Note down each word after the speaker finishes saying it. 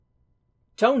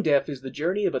Tone Deaf is the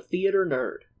journey of a theater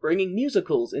nerd, bringing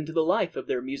musicals into the life of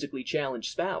their musically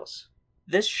challenged spouse.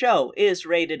 This show is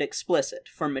rated explicit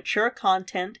for mature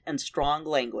content and strong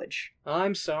language.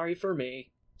 I'm sorry for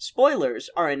me. Spoilers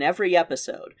are in every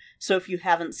episode, so if you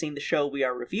haven't seen the show we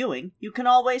are reviewing, you can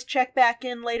always check back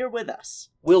in later with us.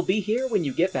 We'll be here when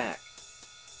you get back.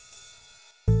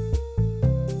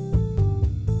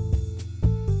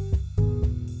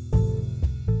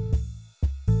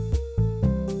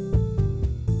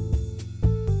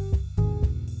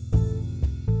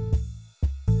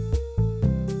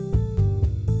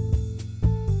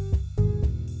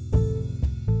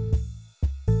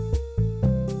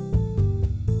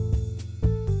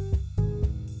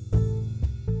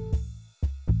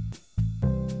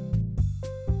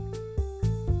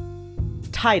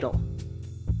 Title: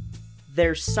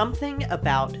 There's Something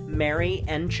About Mary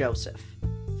and Joseph.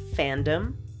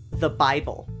 Fandom: The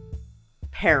Bible.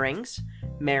 Pairings: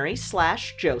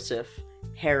 Mary/Joseph,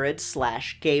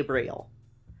 Herod/Gabriel.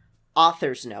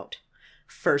 Author's note: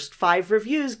 First 5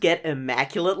 reviews get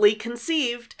immaculately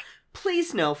conceived.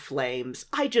 Please no flames,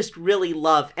 I just really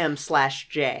love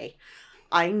M/J.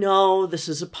 I know this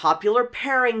is a popular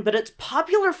pairing, but it's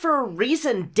popular for a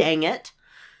reason, dang it!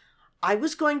 I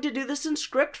was going to do this in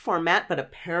script format, but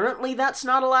apparently that's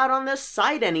not allowed on this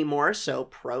site anymore, so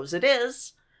prose it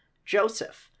is.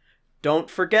 Joseph: Don't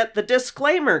forget the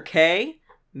disclaimer, Kay.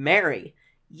 Mary: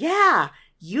 Yeah,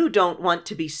 you don't want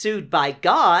to be sued by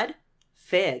God.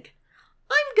 Fig: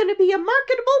 I'm gonna be a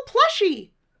marketable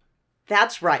plushie.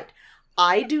 That's right.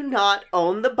 I do not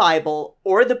own the Bible,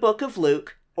 or the Book of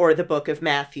Luke, or the Book of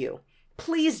Matthew.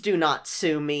 Please do not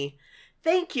sue me.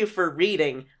 Thank you for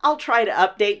reading. I'll try to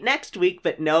update next week,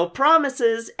 but no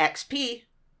promises. XP.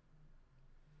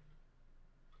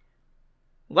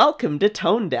 Welcome to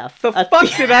Tone Deaf. The fuck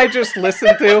did I just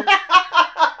listen to?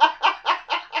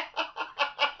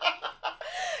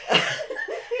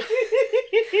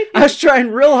 I was trying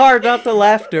real hard not to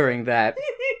laugh during that.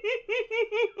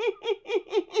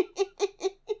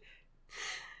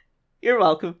 You're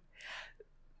welcome.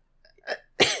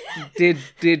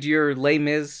 Did your Les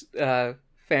Mis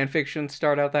fanfiction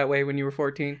start out that way when you were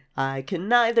 14? I can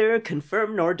neither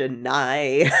confirm nor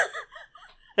deny.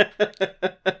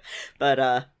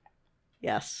 But,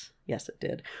 yes, it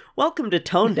did. Welcome to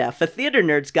Tone Deaf, a theater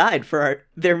nerd's guide for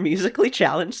their musically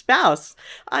challenged spouse.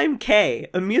 I'm Kay,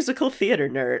 a musical theater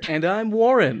nerd. And I'm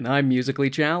Warren. I'm musically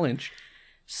challenged.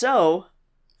 So,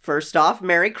 first off,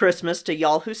 Merry Christmas to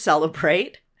y'all who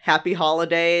celebrate. Happy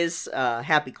holidays,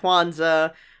 happy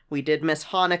Kwanzaa. We did miss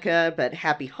Hanukkah, but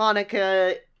happy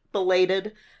Hanukkah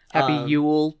belated. Happy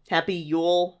Yule. Happy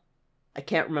Yule. I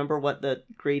can't remember what the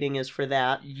greeting is for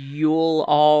that. You'll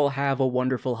all have a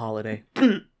wonderful holiday.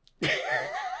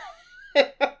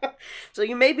 So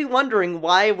you may be wondering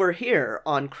why we're here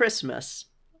on Christmas,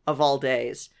 of all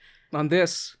days. On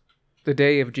this, the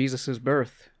day of Jesus'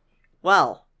 birth.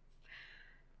 Well,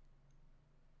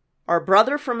 our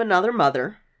brother from another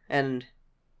mother, and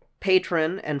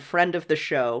patron and friend of the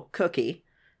show, Cookie,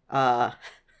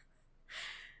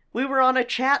 we were on a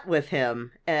chat with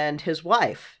him and his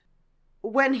wife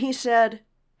when he said,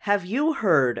 "Have you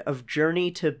heard of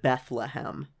Journey to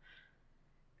Bethlehem?"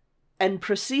 And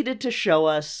proceeded to show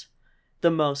us the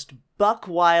most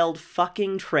buck-wild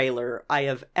fucking trailer I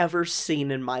have ever seen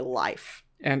in my life.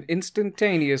 And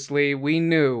instantaneously, we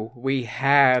knew we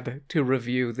had to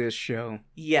review this show.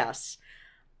 Yes.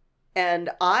 And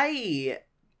I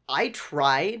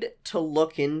tried to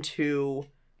look into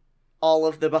all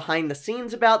of the behind the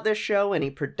scenes about this show,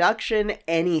 any production,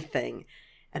 anything,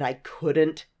 and I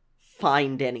couldn't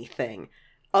find anything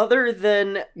other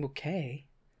than... Okay.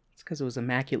 It's because it was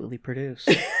immaculately produced.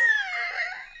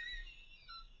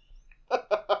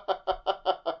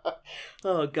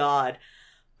 Oh, God.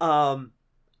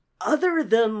 Other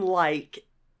than, like,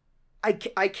 I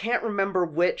can't remember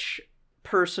which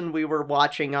person we were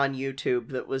watching on YouTube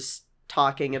that was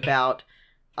talking about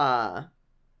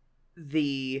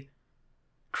the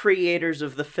creators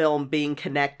of the film being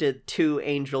connected to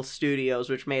Angel Studios,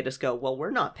 which made us go, well,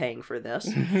 we're not paying for this.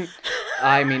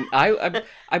 I mean,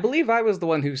 I believe I was the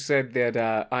one who said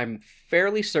that I'm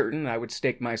fairly certain, I would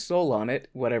stake my soul on it,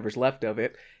 whatever's left of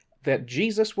it, that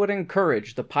Jesus would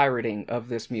encourage the pirating of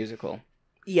this musical.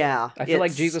 Yeah. I feel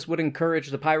like Jesus would encourage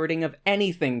the pirating of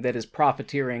anything that is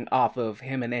profiteering off of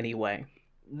him in any way.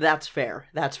 That's fair.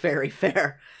 That's very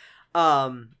fair.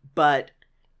 But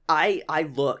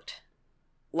I looked.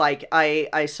 Like,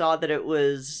 I saw that it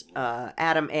was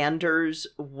Adam Anders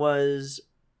was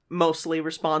mostly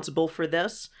responsible for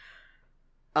this.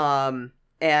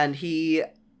 And he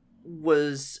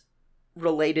was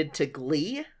related to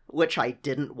Glee, which I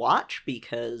didn't watch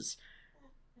because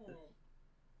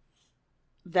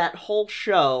that whole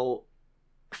show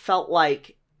felt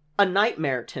like a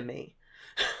nightmare to me.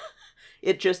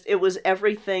 It was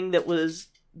everything that was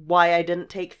why I didn't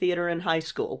take theater in high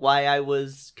school, why I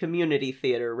was community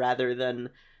theater rather than,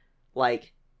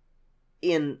 like,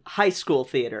 in high school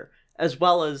theater, as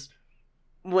well as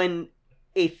when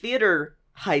a theater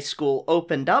high school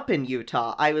opened up in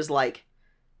Utah, I was like,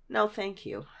 no, thank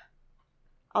you.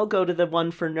 I'll go to the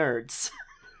one for nerds.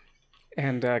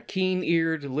 And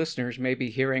keen-eared listeners may be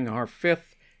hearing our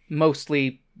fifth,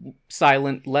 mostly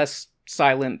silent, less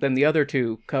silent than the other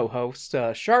two co-hosts,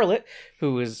 Charlotte,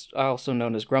 who is also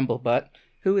known as Grumblebutt,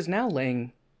 who is now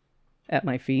laying at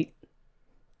my feet.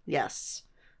 Yes.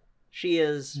 She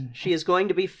is going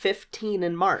to be 15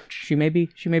 in March. She may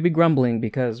be grumbling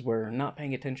because we're not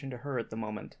paying attention to her at the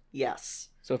moment. Yes.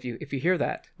 So if you hear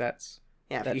that, that's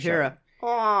if that's you hear Charlotte. a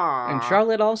aww. And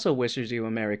Charlotte also wishes you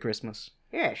a Merry Christmas.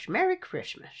 Yes, Merry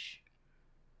Christmas.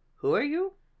 Who are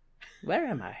you? Where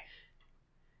am I?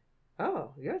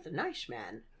 Oh, you're the nice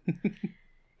man.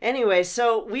 Anyway,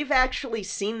 so we've actually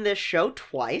seen this show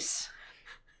twice.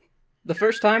 The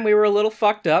first time we were a little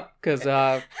fucked up, because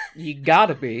you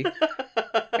gotta be.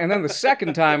 And then the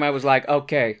second time I was like,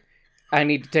 okay, I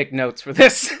need to take notes for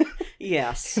this.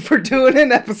 Yes. If we're doing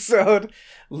an episode,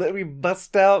 let me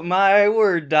bust out my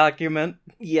Word document.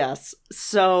 Yes.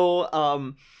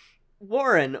 So,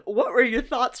 Warren, what were your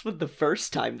thoughts with the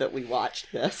first time that we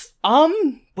watched this?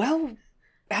 Well,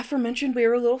 aforementioned, we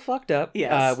were a little fucked up.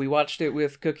 Yes. We watched it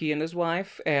with Cookie and his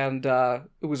wife, and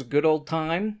it was a good old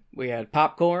time. We had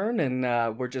popcorn,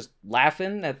 and we're just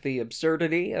laughing at the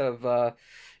absurdity of,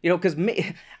 because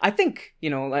I think,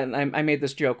 and I made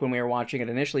this joke when we were watching it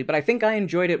initially, but I think I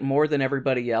enjoyed it more than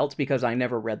everybody else because I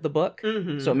never read the book,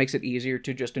 so it makes it easier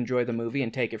to just enjoy the movie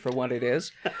and take it for what it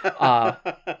is.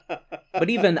 But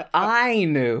even I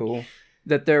knew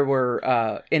that there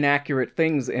were inaccurate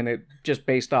things in it just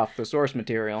based off the source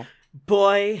material.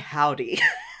 Boy, howdy.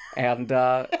 And,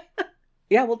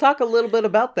 yeah, we'll talk a little bit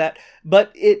about that.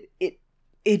 But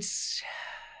it's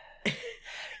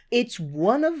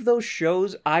one of those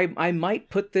shows, I might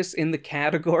put this in the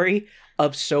category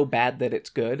of so bad that it's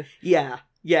good. Yeah.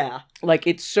 Like,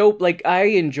 it's so, like, I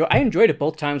enjoyed it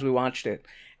both times we watched it.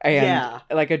 And,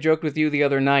 like I joked with you the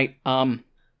other night,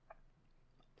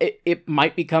 it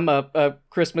might become a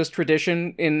Christmas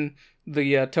tradition in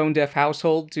the Tone Deaf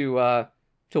household to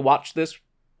watch this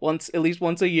at least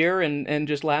once a year and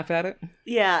just laugh at it.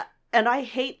 Yeah, and I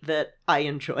hate that I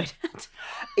enjoyed it.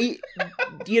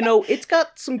 It's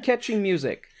got some catchy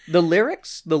music. The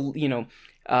lyrics,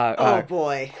 oh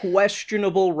boy,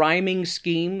 questionable rhyming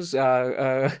schemes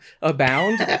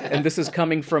abound, and this is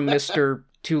coming from Mr.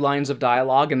 2 lines of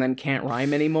dialogue and then can't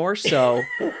rhyme anymore, so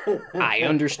I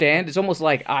understand. It's almost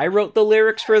like I wrote the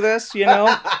lyrics for this, with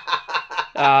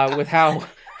how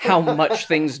much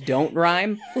things don't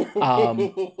rhyme.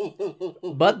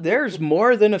 But there's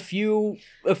more than a few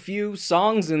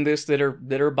songs in this that are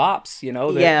bops,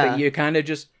 that you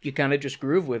kind of just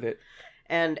groove with it.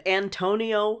 And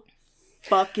Antonio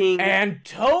fucking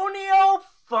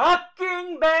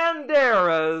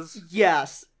Banderas.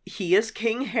 Yes. He is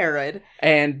King Herod.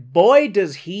 And boy,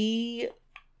 does he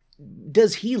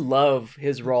love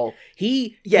his role.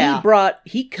 He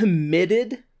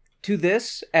committed to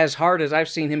this as hard as I've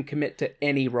seen him commit to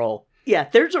any role. Yeah,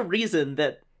 there's a reason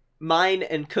that mine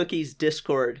and Cookie's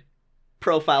Discord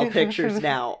profile pictures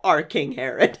now are King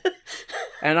Herod.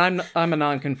 And I'm a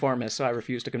nonconformist, so I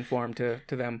refuse to conform to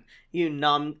them.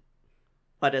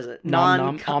 What is it?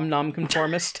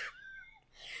 Nonconformist.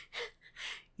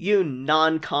 You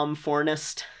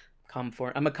non-comfornist.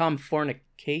 I'm a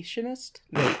comfornicationist?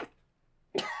 No.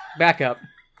 Back up.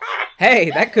 Hey,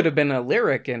 that could have been a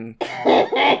lyric in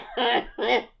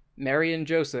Mary and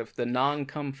Joseph, the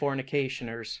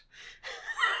non-comfornicationers.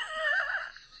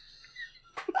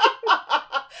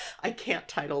 I can't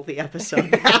title the episode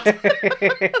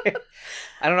that.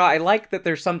 I don't know, I like that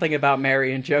there's something about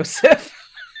Mary and Joseph.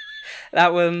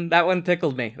 That one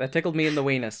tickled me. That tickled me in the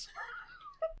weenus.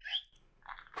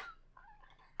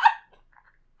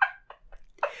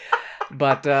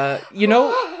 But,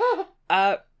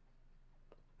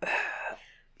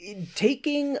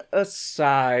 taking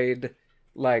aside,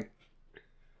 like,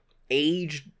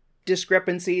 age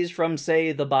discrepancies from,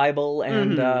 say, the Bible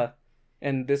and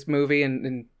this movie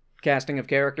and casting of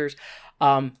characters,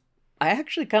 I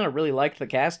actually kind of really liked the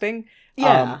casting.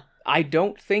 Yeah. I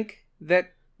don't think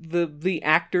that the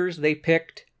actors they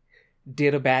picked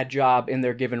did a bad job in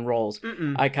their given roles.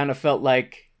 I kind of felt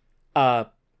like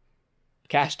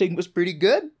casting was pretty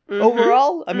good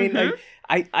overall. I mean,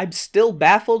 I'm still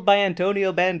baffled by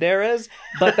Antonio Banderas,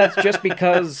 but that's just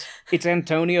because it's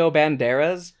Antonio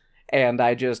Banderas, and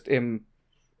I just am...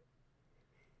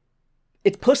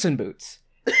 It's Puss in Boots.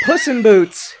 Puss in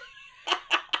Boots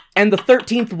and the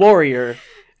 13th Warrior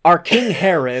are King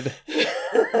Herod.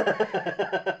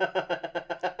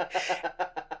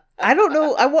 I don't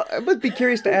know. I would be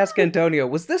curious to ask Antonio,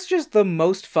 was this just the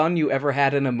most fun you ever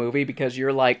had in a movie because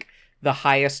you're like the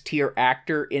highest tier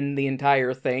actor in the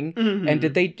entire thing?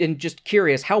 And just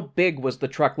curious, how big was the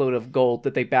truckload of gold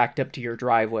that they backed up to your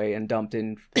driveway and dumped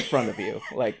in front of you?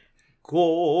 Like,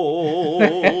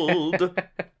 gold.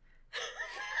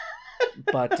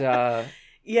 But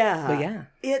yeah.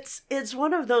 It's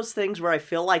one of those things where I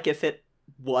feel like if it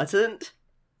wasn't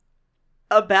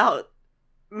about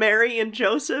Mary and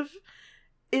Joseph,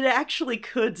 it actually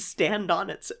could stand on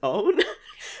its own.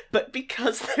 But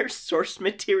because there's source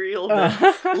material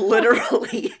that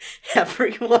literally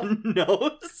everyone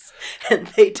knows, and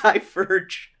they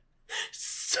diverge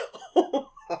so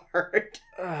hard.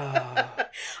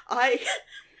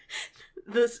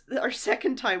 Our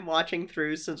second time watching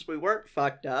through, since we weren't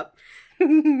fucked up,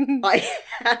 I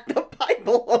had the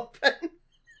Bible open,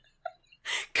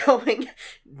 going,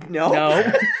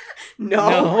 no.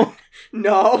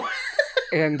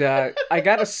 And I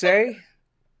gotta say,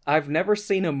 I've never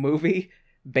seen a movie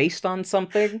based on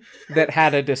something that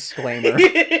had a disclaimer.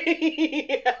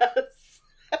 Yes.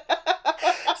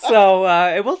 So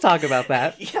we'll talk about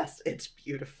that. Yes, it's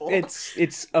beautiful.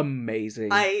 It's amazing.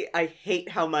 I hate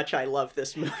how much I love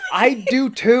this movie. I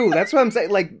do too. That's what I'm saying.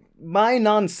 Like, my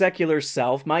non-secular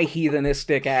self, my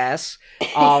heathenistic ass,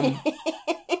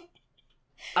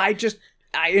 I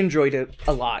enjoyed it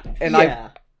a lot. And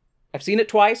I've seen it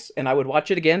twice, and I would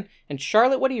watch it again. And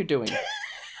Charlotte, what are you doing?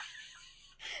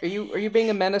 Are you being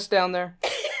a menace down there?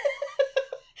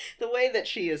 The way that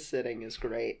she is sitting is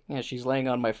great. Yeah, she's laying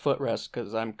on my footrest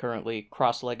because I'm currently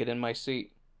cross-legged in my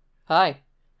seat. Hi.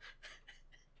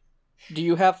 Do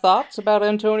you have thoughts about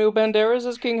Antonio Banderas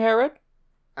as King Herod?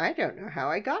 I don't know how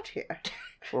I got here.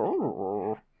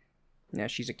 Yeah,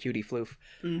 she's a cutie floof.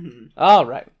 Mm-hmm. All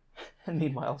right. And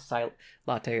meanwhile,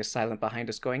 Latte is silent behind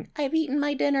us going, I've eaten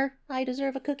my dinner. I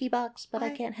deserve a cookie box, but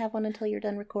I can't have one until you're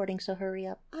done recording, so hurry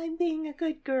up. I'm being a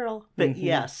good girl. But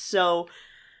yes, so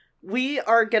we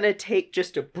are going to take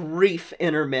just a brief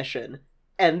intermission,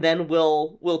 and then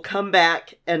we'll come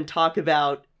back and talk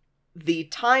about the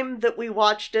time that we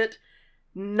watched it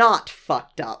not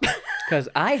fucked up. Because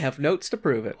I have notes to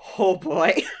prove it. Oh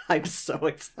boy, I'm so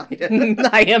excited.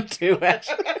 I am too,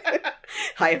 actually.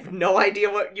 I have no idea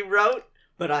what you wrote,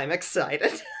 but I'm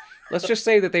excited. Let's just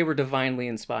say that they were divinely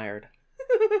inspired.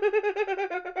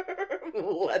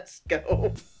 Let's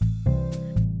go.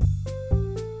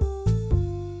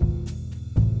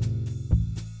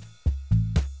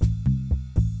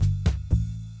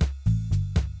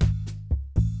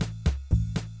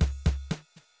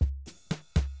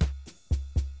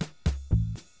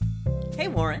 Hey,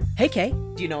 Warren. Hey, Kay.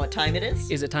 Do you know what time it is?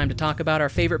 Is it time to talk about our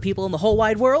favorite people in the whole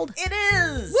wide world? It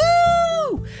is!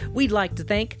 Woo! We'd like to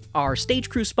thank our stage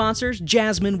crew sponsors,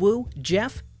 Jasmine Wu,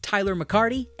 Jeff, Tyler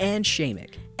McCarty, and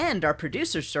Shamik. And our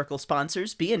producer circle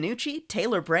sponsors, Bianucci,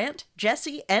 Taylor Brandt,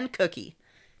 Jesse, and Cookie.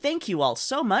 Thank you all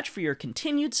so much for your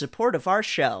continued support of our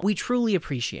show. We truly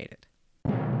appreciate it.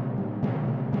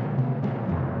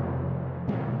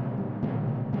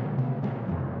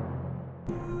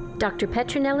 Dr.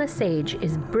 Petronella Sage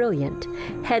is brilliant,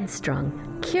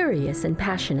 headstrong, curious, and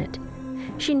passionate.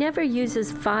 She never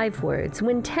uses 5 words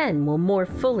when 10 will more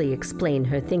fully explain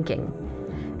her thinking.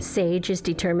 Sage is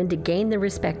determined to gain the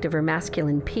respect of her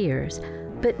masculine peers,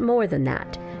 but more than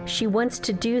that, she wants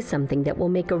to do something that will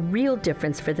make a real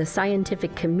difference for the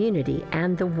scientific community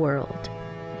and the world.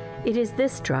 It is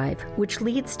this drive which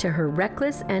leads to her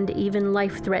reckless and even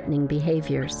life-threatening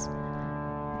behaviors.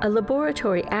 A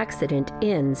laboratory accident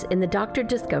ends in the doctor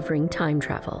discovering time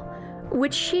travel,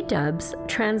 which she dubs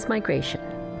transmigration.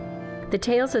 The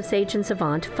tales of Sage and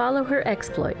Savant follow her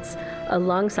exploits,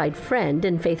 alongside friend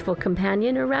and faithful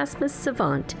companion Erasmus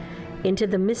Savant, into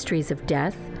the mysteries of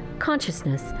death,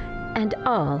 consciousness, and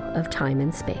all of time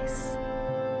and space.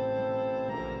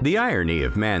 The irony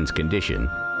of man's condition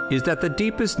is that the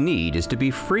deepest need is to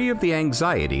be free of the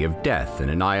anxiety of death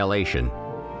and annihilation.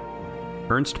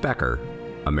 Ernst Becker,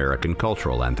 American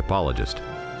cultural anthropologist.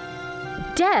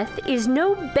 Death is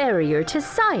no barrier to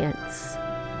science.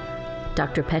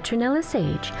 Dr. Petronella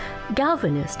Sage,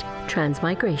 galvanist,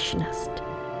 transmigrationist.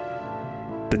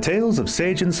 The Tales of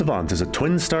Sage and Savant is a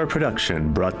Twin Star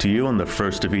production brought to you on the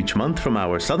first of each month from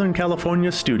our Southern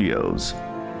California studios.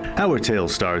 Our tale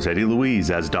stars Eddie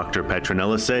Louise as Dr.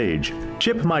 Petronella Sage,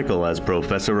 Chip Michael as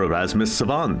Professor Erasmus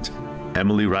Savant,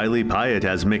 Emily Riley Pyatt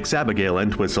as Mix Abigail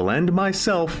Entwistle, and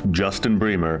myself, Justin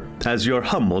Bremer, as your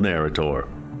humble narrator.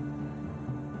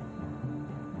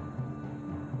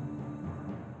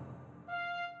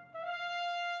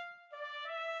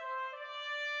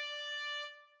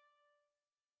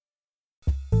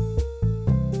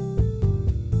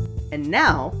 And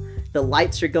now, the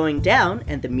lights are going down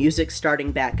and the music's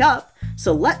starting back up,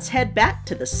 so let's head back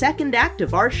to the second act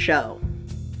of our show.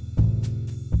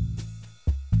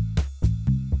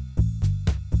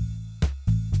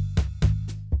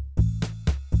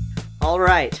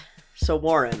 Alright, so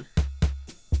Warren,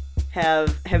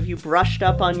 have you brushed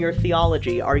up on your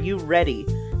theology? Are you ready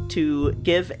to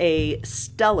give a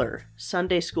stellar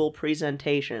Sunday school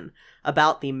presentation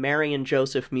about the Mary and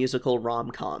Joseph musical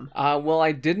rom-com? Well,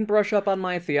 I didn't brush up on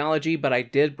my theology, but I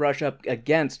did brush up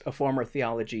against a former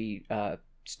theology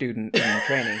student in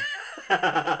training.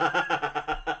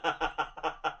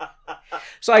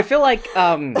 So I feel like,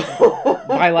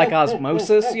 by like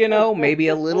osmosis, you know, maybe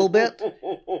a little bit.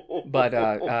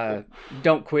 But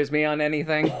don't quiz me on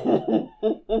anything.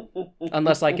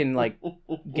 Unless I can, like,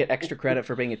 get extra credit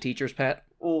for being a teacher's pet.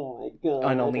 Oh my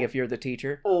god. And only if you're the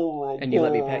teacher. Oh my god. And you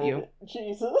let me pet you.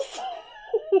 Jesus.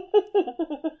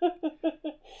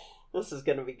 This is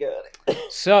gonna be good.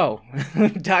 So,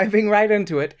 diving right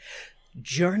into it,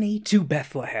 Journey to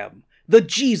Bethlehem, the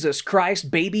Jesus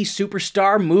Christ baby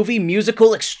superstar movie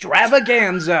musical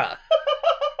extravaganza.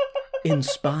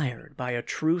 Inspired by a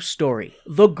true story,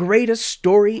 the greatest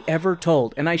story ever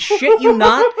told. And I shit you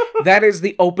not, that is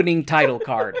the opening title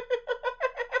card.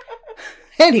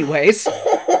 Anyways,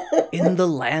 in the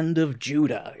land of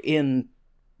Judah, in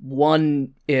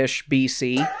 1-ish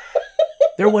BC,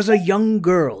 there was a young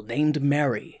girl named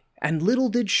Mary, and little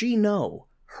did she know,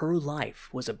 her life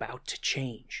was about to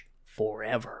change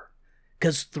forever.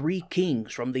 'Cause 3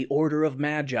 kings from the Order of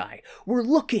Magi were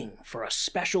looking for a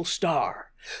special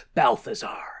star.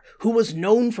 Balthazar, who was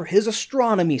known for his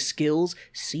astronomy skills,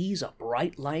 sees a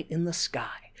bright light in the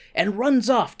sky and runs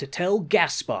off to tell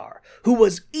Gaspar, who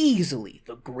was easily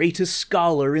the greatest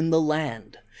scholar in the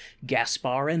land.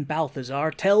 Gaspar and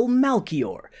Balthazar tell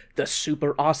Melchior, the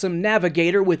super awesome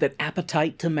navigator with an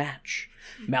appetite to match.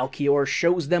 Melchior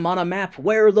shows them on a map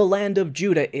where the land of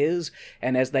Judah is,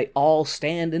 and as they all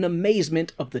stand in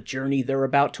amazement of the journey they're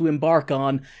about to embark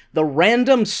on, the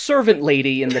random servant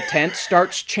lady in the tent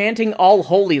starts chanting all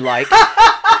holy-like,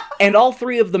 and all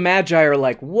 3 of the Magi are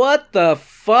like, what the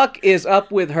fuck is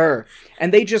up with her?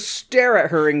 And they just stare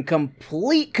at her in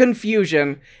complete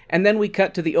confusion, and then we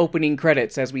cut to the opening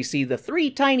credits as we see the 3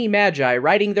 tiny Magi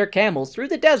riding their camels through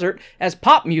the desert as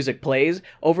pop music plays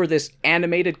over this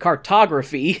animated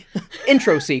cartography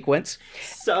intro sequence.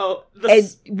 So,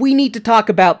 and we need to talk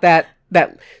about that.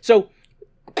 So,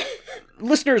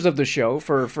 listeners of the show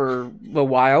for a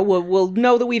while will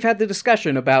know that we've had the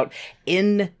discussion about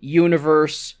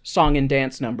in-universe song and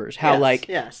dance numbers. How,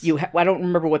 yes. I don't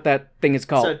remember what that thing is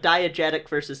called. So, diegetic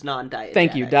versus non-diegetic.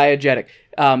 Thank you, diegetic.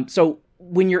 So,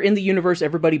 when you're in the universe,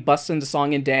 everybody busts into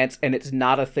song and dance, and it's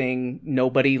not a thing.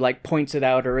 Nobody, points it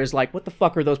out or is like, what the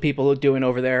fuck are those people doing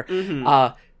over there?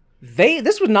 Mm-hmm.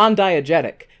 This was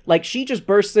non-diegetic. She just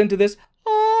bursts into this,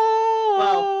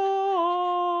 Well,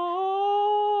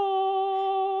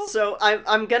 so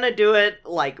I'm gonna do it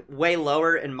way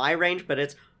lower in my range, but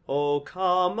it's oh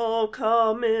come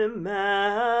Emmanuel.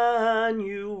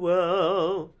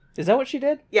 Is that what she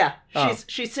did? Yeah, Oh.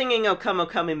 she's singing "O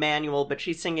Come Emmanuel," but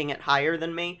she's singing it higher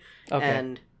than me. Okay.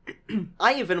 And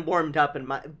I even warmed up in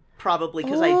my probably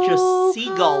because I just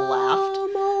seagull laughed.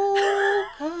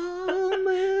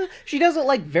 She does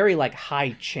it very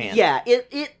high chant. Yeah,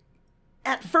 it.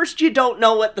 At first, you don't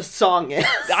know what the song is.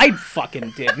 I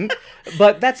fucking didn't.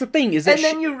 But that's the thing, is that and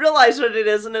then you realize what it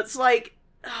is, and it's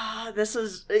this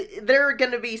is... There are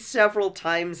going to be several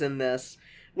times in this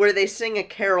where they sing a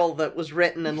carol that was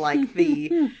written in,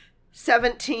 the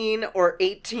 17 or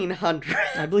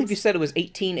 1800s. I believe you said it was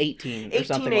 1818 or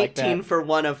something like that. 1818 for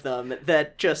one of them,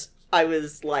 that just... I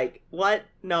was like, what?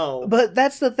 No. But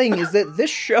that's the thing, is that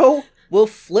this show will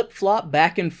flip-flop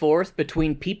back and forth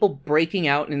between people breaking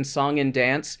out in song and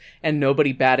dance and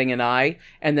nobody batting an eye,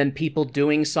 and then people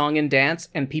doing song and dance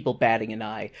and people batting an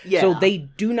eye. Yeah. So they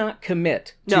do not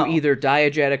commit to either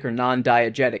diegetic or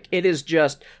non-diegetic. It is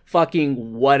just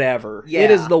fucking whatever. Yeah,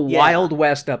 it is the Wild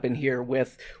West up in here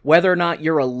with whether or not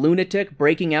you're a lunatic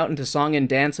breaking out into song and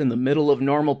dance in the middle of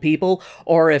normal people,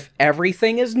 or if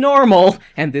everything is normal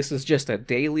and this is just a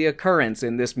daily occurrence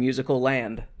in this musical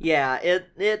land. Yeah,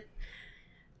 it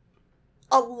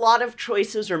a lot of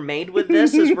choices are made with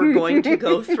this as we're going to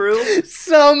go through.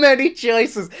 So many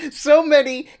choices, so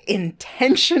many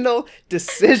intentional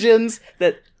decisions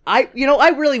that I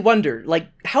really wonder, like,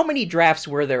 how many drafts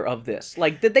were there of this?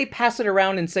 Like, did they pass it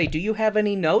around and say, do you have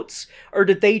any notes? Or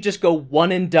did they just go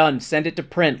one and done, send it to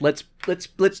print, let's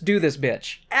do this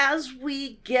bitch? As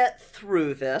we get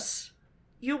through this,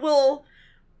 you will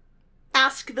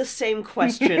ask the same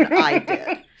question I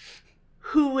did.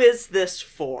 Who is this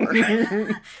for?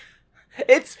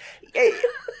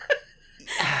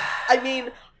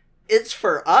 It's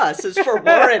for us. It's for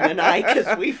Warren and I,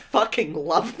 because we fucking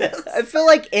love this. I feel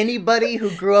like anybody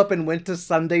who grew up and went to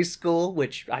Sunday school,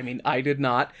 which, I mean, I did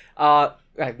not. I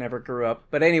never grew up.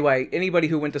 But anyway, anybody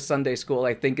who went to Sunday school,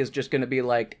 I think, is just going to be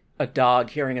like a dog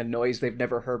hearing a noise they've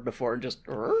never heard before and just...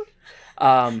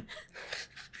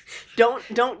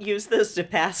 Don't use this to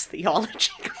pass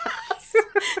theology class.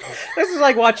 This is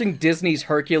like watching Disney's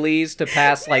Hercules to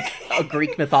pass, like, a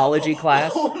Greek mythology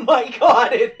class. Oh my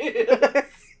god, it is.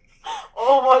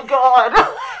 Oh my god.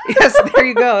 Yes, there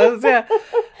you go.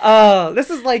 This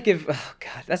is like if... Oh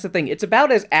god, that's the thing. It's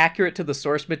about as accurate to the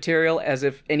source material as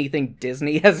if anything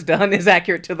Disney has done is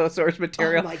accurate to the source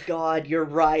material. Oh my god, you're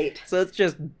right. So it's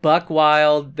just buck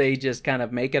wild. They just kind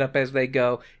of make it up as they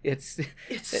go. It's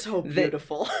so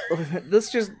beautiful.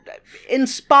 This just...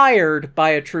 Inspired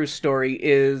by a true story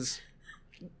is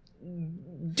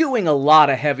doing a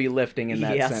lot of heavy lifting in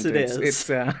that sentence. Yes,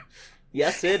 it is.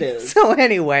 Yes, it is. So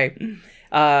anyway,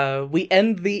 we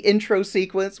end the intro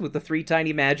sequence with the three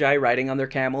tiny magi riding on their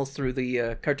camels through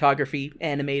the cartography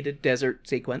animated desert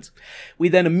sequence. We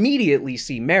then immediately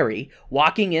see Mary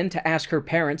walking in to ask her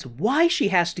parents why she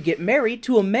has to get married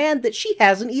to a man that she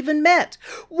hasn't even met.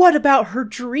 What about her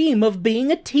dream of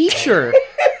being a teacher?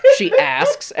 She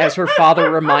asks, as her father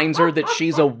reminds her that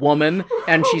she's a woman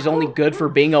and she's only good for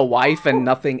being a wife and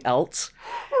nothing else.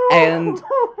 And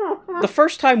the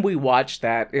first time we watched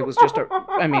that, it was just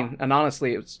and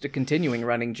honestly, it was a continuing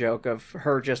running joke of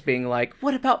her just being like,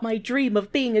 what about my dream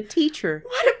of being a teacher?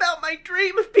 What about my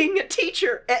dream of being a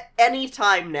teacher? Any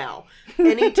time now.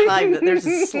 Any time that there's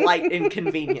a slight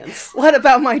inconvenience. What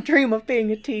about my dream of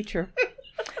being a teacher?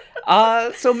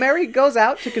 So Mary goes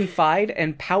out to confide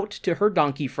and pout to her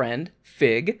donkey friend,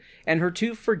 Fig, and her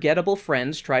two forgettable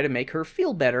friends try to make her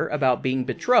feel better about being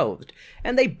betrothed.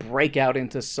 And they break out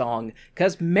into song,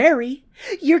 'cause Mary,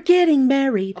 you're getting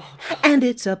married, and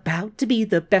it's about to be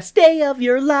the best day of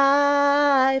your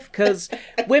life. 'Cause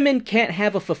women can't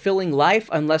have a fulfilling life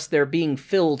unless they're being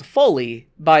filled fully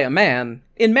by a man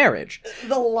in marriage.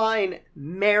 The line,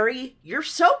 Mary, you're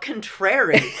so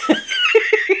contrary.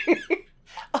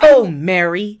 Oh,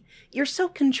 Mary, you're so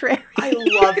contrary. I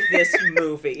love this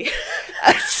movie.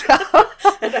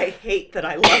 And I hate that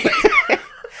I love it.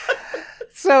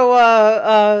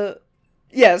 So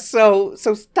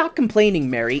stop complaining,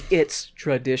 Mary. It's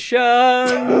tradition.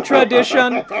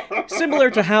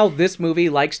 Similar to how this movie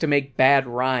likes to make bad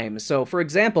rhymes. So, for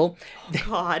example,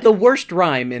 the worst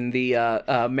rhyme in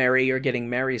the Mary, You're Getting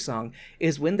Married song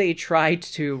is when they tried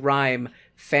to rhyme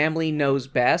family knows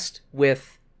best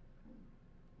with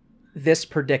this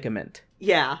predicament.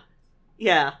 Yeah.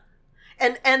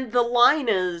 And the line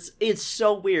is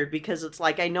so weird because it's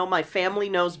like, I know my family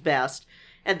knows best,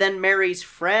 and then Mary's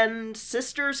friend,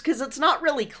 sisters, because it's not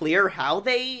really clear how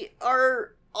they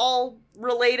are all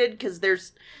related, because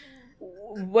there's...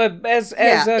 Well, as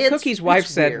Cookie's wife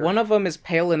said, weird. One of them is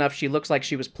pale enough she looks like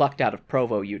she was plucked out of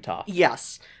Provo, Utah.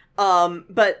 Yes.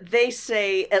 But they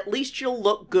say, at least you'll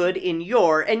look good in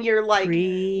your, and you're like,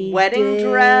 wedding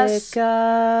dress.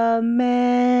 Yeah,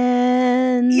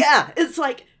 it's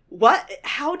like, what?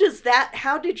 How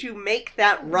did you make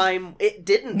that rhyme? They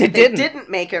didn't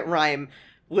make it rhyme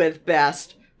with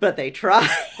best, but they tried.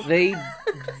 I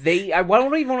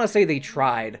don't even want to say they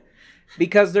tried,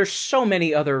 because there's so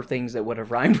many other things that would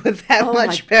have rhymed with that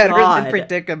much better than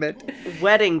predicament.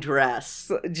 Wedding dress.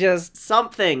 Just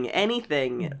something,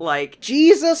 anything, like...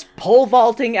 Jesus pole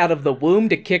vaulting out of the womb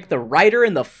to kick the writer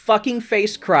in the fucking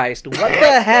face, Christ. What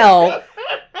the hell?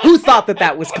 Who thought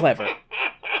that was clever?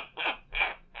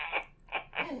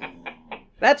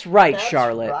 That's right,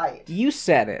 Charlotte. Right. You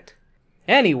said it.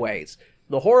 Anyways,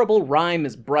 the horrible rhyme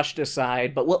is brushed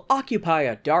aside, but will occupy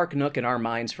a dark nook in our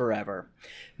minds forever.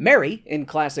 Mary, in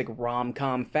classic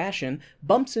rom-com fashion,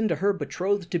 bumps into her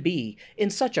betrothed-to-be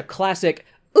in such a classic,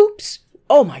 oops,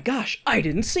 oh my gosh, I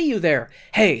didn't see you there.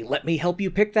 Hey, let me help you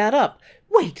pick that up.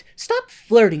 Wait, stop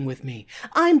flirting with me.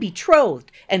 I'm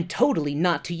betrothed, and totally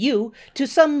not to you, to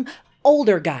some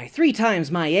older guy 3 times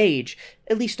my age,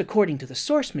 at least according to the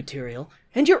source material.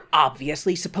 And you're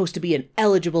obviously supposed to be an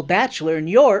eligible bachelor in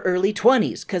your early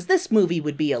 20s, because this movie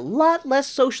would be a lot less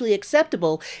socially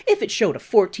acceptable if it showed a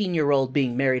 14-year-old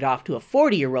being married off to a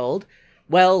 40-year-old.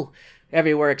 Well,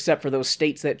 everywhere except for those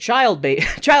states that child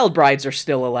brides are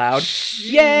still allowed.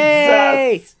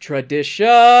 Yay!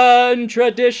 Tradition!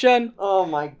 Oh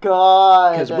my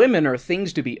god. Because women are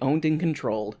things to be owned and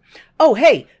controlled. Oh,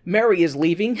 hey, Mary is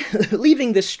leaving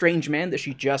this strange man that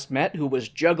she just met who was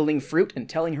juggling fruit and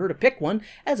telling her to pick one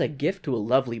as a gift to a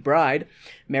lovely bride.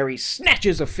 Mary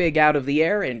snatches a fig out of the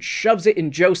air and shoves it in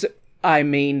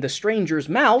the stranger's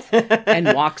mouth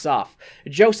and walks off.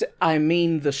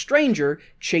 The stranger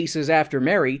chases after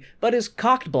Mary, but is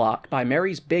cock-blocked by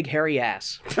Mary's big hairy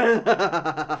ass.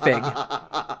 Fig.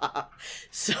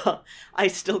 So, I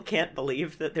still can't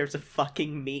believe that there's a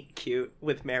fucking meet cute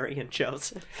with Mary and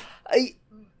Joseph.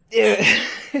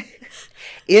 It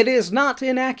is not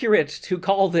inaccurate to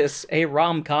call this a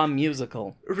rom-com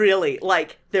musical. Really,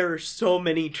 like, there are so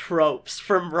many tropes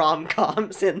from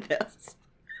rom-coms in this.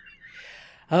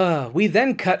 We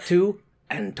then cut to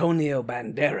Antonio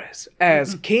Banderas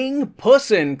as King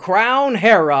Puss in Crown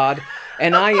Herod,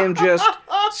 and I am just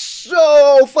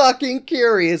so fucking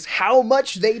curious how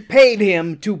much they paid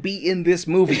him to be in this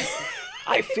movie.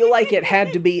 I feel like it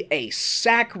had to be a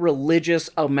sacrilegious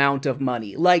amount of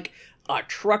money, like a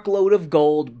truckload of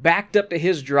gold backed up to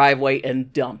his driveway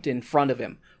and dumped in front of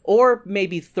him. Or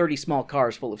maybe 30 small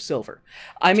cars full of silver.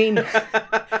 I mean,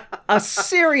 a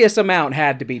serious amount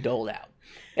had to be doled out.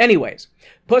 Anyways,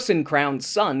 Puss in Crown's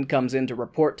son comes in to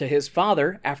report to his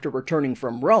father after returning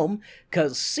from Rome,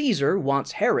 'cause Caesar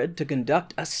wants Herod to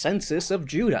conduct a census of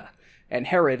Judah. And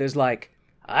Herod is like,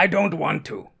 I don't want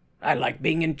to. I like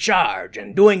being in charge,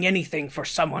 and doing anything for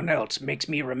someone else makes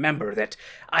me remember that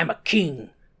I'm a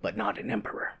king, but not an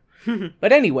emperor.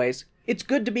 But anyways, it's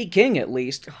good to be king at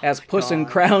least, as Puss in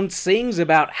Crown sings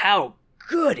about how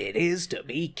good it is to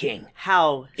be king.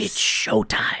 It's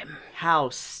showtime. How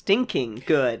stinking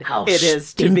good How it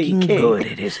is to be king. good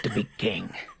it is to be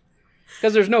king.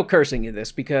 Because there's no cursing in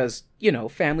this because,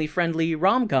 family-friendly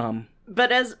rom-com.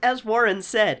 But as Warren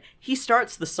said, he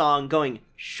starts the song going,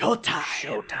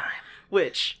 Showtime.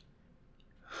 Which...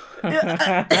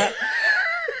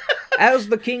 As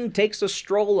the king takes a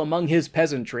stroll among his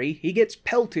peasantry, he gets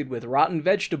pelted with rotten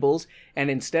vegetables, and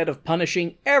instead of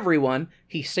punishing everyone,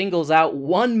 he singles out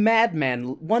one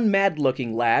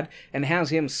mad-looking lad, and has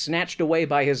him snatched away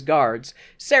by his guards,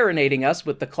 serenading us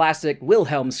with the classic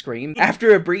Wilhelm scream.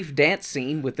 After a brief dance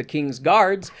scene with the king's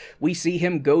guards, we see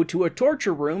him go to a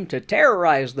torture room to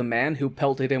terrorize the man who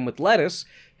pelted him with lettuce,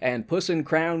 and Puss in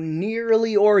Crown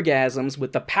nearly orgasms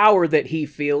with the power that he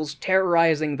feels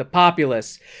terrorizing the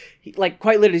populace. He,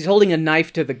 quite literally, he's holding a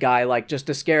knife to the guy, just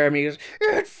to scare him, and he goes,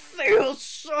 "It feels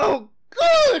so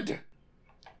good!"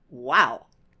 Wow.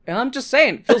 And I'm just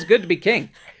saying, it feels good to be king.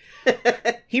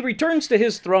 He returns to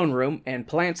his throne room and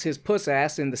plants his puss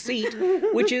ass in the seat,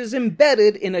 which is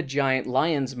embedded in a giant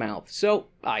lion's mouth. So,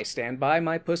 I stand by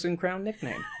my Puss in Crown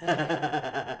nickname.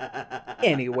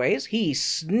 Anyways, he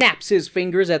snaps his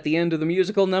fingers at the end of the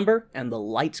musical number, and the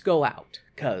lights go out,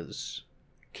 'cause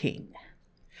king.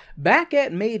 Back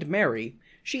at Maid Mary,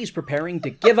 she's preparing to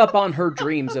give up on her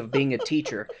dreams of being a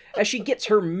teacher, as she gets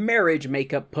her marriage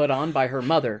makeup put on by her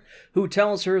mother, who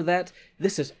tells her that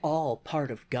this is all part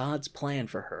of God's plan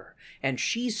for her, and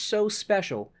she's so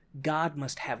special, God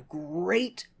must have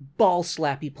great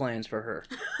ball-slappy plans for her.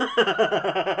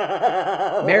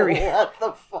 What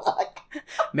the fuck?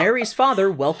 Mary's father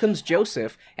welcomes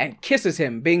Joseph and kisses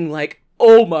him, being like,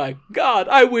 "Oh my God,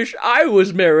 I wish I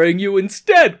was marrying you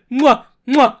instead! Mwah!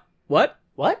 Mwah!" What?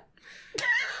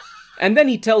 And then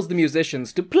he tells the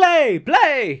musicians to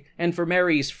play, and for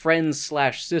Mary's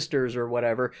friends/sisters or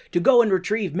whatever to go and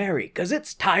retrieve Mary, 'cause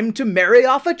it's time to marry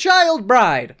off a child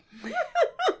bride.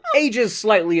 Ages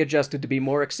slightly adjusted to be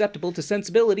more acceptable to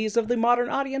sensibilities of the modern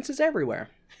audiences everywhere.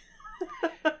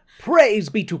 Praise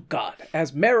be to God,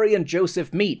 as Mary and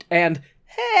Joseph meet, and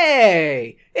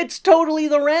hey, it's totally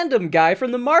the random guy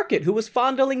from the market who was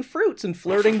fondling fruits and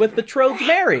flirting with betrothed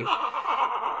Mary.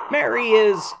 Mary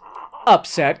is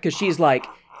upset because she's like,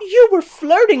 "You were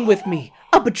flirting with me,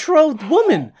 a betrothed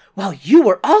woman, while you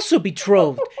were also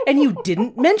betrothed, and you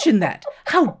didn't mention that.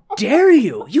 How dare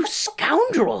you, you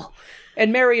scoundrel!"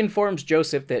 And Mary informs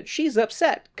Joseph that she's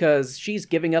upset because she's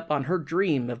giving up on her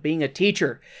dream of being a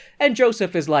teacher. And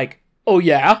Joseph is like, "Oh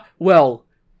yeah? Well,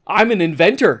 I'm an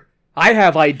inventor. I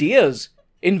have ideas.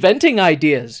 Inventing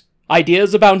ideas.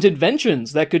 Ideas about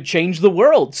inventions that could change the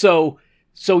world. So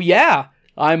yeah,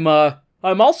 I'm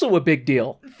also a big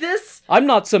deal. I'm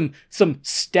not some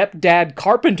stepdad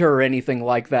carpenter or anything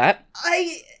like that."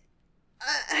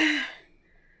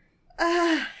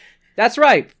 That's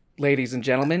right, ladies and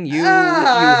gentlemen. You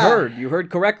heard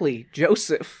correctly.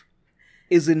 Joseph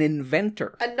is an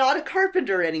inventor. And not a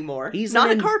carpenter anymore. He's not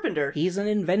an a carpenter. He's an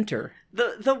inventor.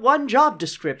 The one job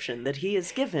description that he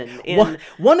is given in...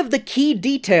 One of the key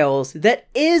details that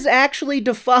is actually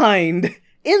defined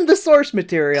in the source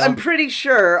material. I'm pretty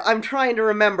sure, I'm trying to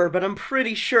remember, but I'm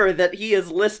pretty sure that he is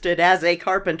listed as a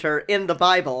carpenter in the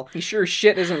Bible. He sure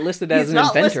shit isn't listed as an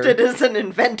inventor. He's not listed as an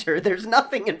inventor. There's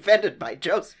nothing invented by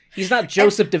Joseph. He's not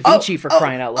Joseph da Vinci for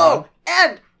crying out loud.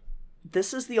 And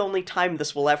this is the only time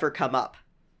this will ever come up.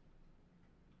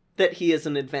 That he is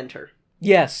an inventor.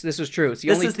 Yes, this is true.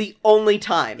 This is the only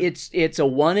time. It's a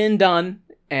one and done,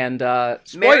 and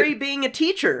Mary being a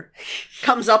teacher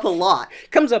comes up a lot.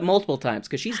 Comes up multiple times,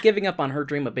 because she's giving up on her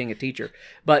dream of being a teacher.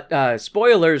 But,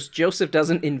 spoilers, Joseph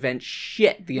doesn't invent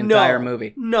shit the entire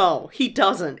movie. No, he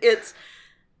doesn't. It's...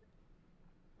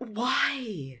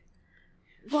 Why?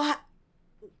 What?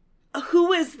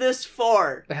 Who is this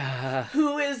for?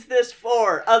 Who is this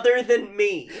for, other than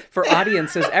me? For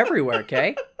audiences everywhere,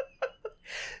 okay?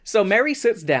 So Mary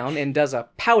sits down and does a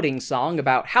pouting song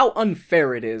about how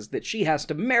unfair it is that she has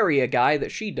to marry a guy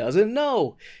that she doesn't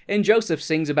know. And Joseph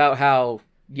sings about how,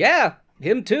 yeah,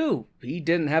 him too. He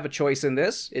didn't have a choice in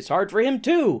this. It's hard for him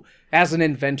too, as an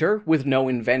inventor with no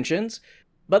inventions.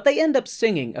 But they end up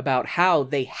singing about how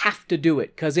they have to do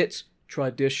it, because it's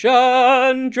tradition,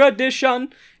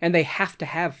 and they have to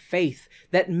have faith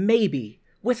that maybe,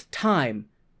 with time,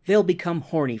 they'll become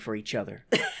horny for each other.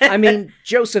 I mean,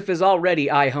 Joseph is already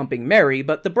eye-humping Mary,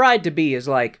 but the bride-to-be is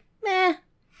like, meh.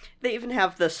 They even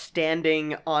have the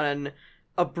standing on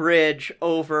a bridge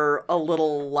over a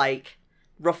little, like,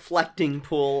 reflecting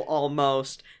pool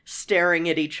almost, staring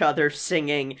at each other,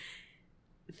 singing.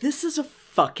 This is a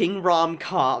fucking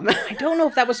rom-com. I don't know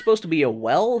if that was supposed to be a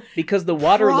well, because the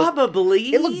water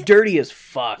Probably. It looked dirty as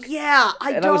fuck. Yeah,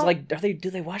 I was like,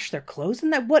 do they wash their clothes in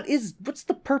that? What's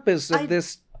the purpose of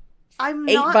this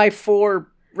 8x4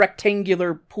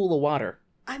 rectangular pool of water?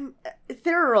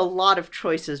 There are a lot of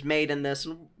choices made in this.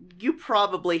 You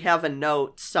probably have a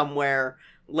note somewhere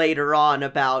later on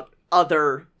about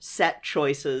other set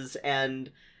choices and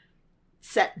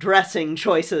set dressing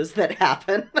choices that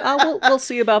happen. We'll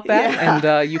see about that,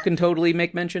 Yeah. and you can totally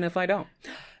make mention if I don't.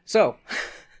 So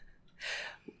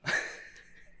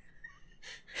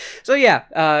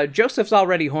yeah, Joseph's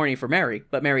already horny for Mary,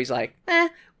 but Mary's like,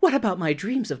 what about my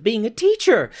dreams of being a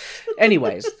teacher?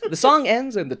 Anyways, the song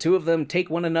ends and the two of them take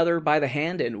one another by the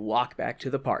hand and walk back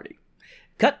to the party.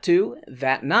 Cut to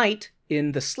that night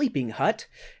in the sleeping hut,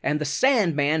 and the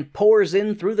Sandman pours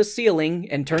in through the ceiling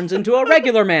and turns into a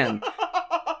regular man.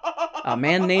 A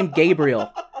man named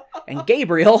Gabriel. And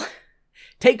Gabriel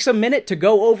takes a minute to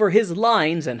go over his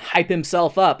lines and hype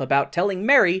himself up about telling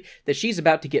Mary that she's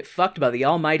about to get fucked by the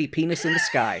almighty penis in the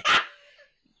sky.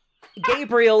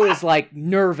 Gabriel is, like,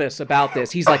 nervous about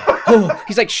this. He's like,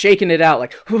 he's like shaking it out,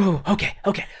 like, okay.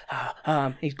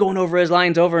 He's going over his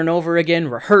lines over and over again,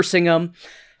 rehearsing them.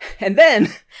 And then...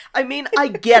 I mean, I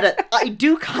get it. I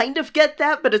do kind of get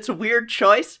that, but it's a weird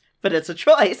choice. But it's a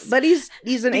choice. But he's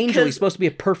an angel. He's supposed to be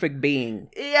a perfect being.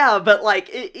 Yeah, but, like,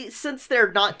 since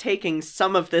they're not taking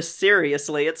some of this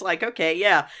seriously, it's like, okay,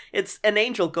 yeah, it's an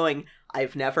angel going,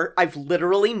 I've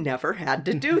literally never had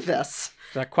to do this.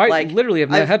 Literally,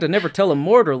 I've had to never tell a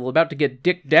mortal about to get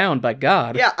dicked down by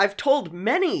God. Yeah, I've told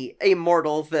many a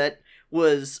mortal that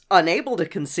was unable to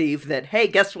conceive that, hey,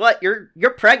 guess what? You're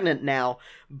pregnant now.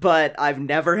 But I've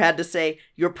never had to say,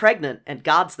 you're pregnant, and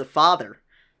God's the father.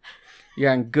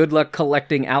 Yeah, and good luck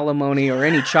collecting alimony or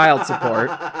any child support.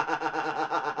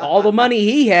 All the money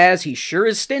he has, he sure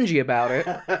is stingy about it.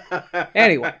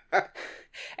 Anyway,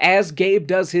 as Gabe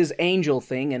does his angel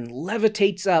thing and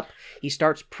levitates up, he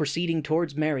starts proceeding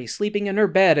towards Mary, sleeping in her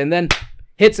bed, and then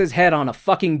hits his head on a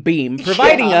fucking beam,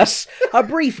 providing us a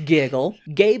brief giggle.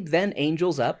 Gabe then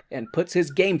angels up and puts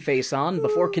his game face on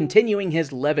before continuing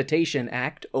his levitation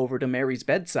act over to Mary's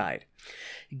bedside.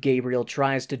 Gabriel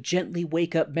tries to gently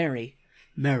wake up Mary,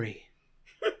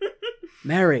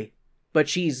 but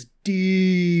she's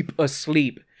deep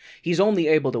asleep. He's only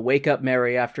able to wake up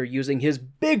Mary after using his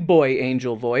big boy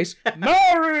angel voice,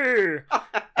 Mary!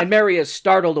 And Mary is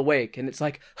startled awake, and it's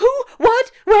like, who,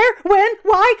 what, where, when,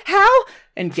 why, how?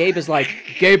 And Gabe is like,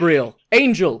 Gabriel,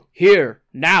 angel, here,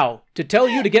 now, to tell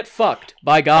you to get fucked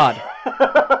by God.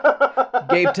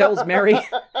 Gabe tells Mary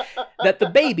that the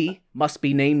baby must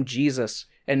be named Jesus,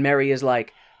 and Mary is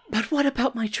like, but what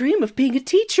about my dream of being a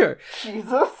teacher?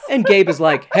 Jesus? And Gabe is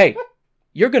like, hey,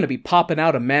 you're going to be popping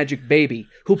out a magic baby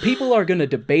who people are going to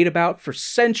debate about for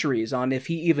centuries on if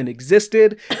he even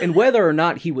existed and whether or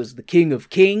not he was the king of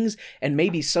kings, and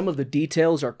maybe some of the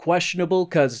details are questionable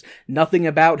because nothing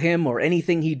about him or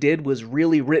anything he did was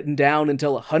really written down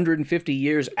until 150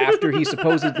 years after he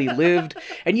supposedly lived.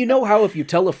 And you know how if you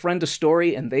tell a friend a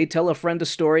story and they tell a friend a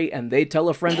story and they tell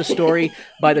a friend a story,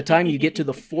 by the time you get to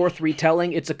the fourth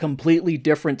retelling, it's a completely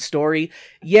different story?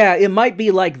 Yeah, it might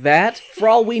be like that. For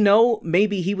all we know,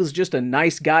 maybe he was just a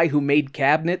nice guy who made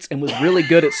cabinets and was really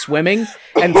good at swimming,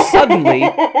 and suddenly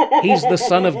he's the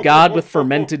son of God with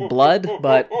fermented blood,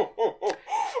 but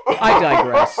I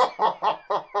digress.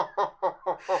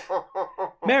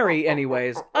 Mary,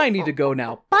 anyways, I need to go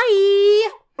now. Bye!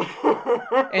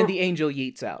 And the angel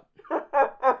yeets out.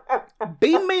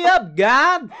 Beam me up,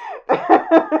 God!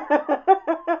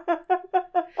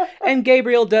 And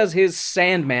Gabriel does his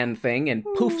Sandman thing and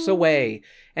poofs away.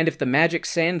 And if the magic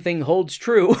sand thing holds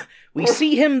true, we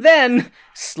see him then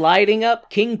sliding up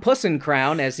King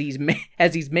Pussencrown as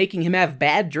he's making him have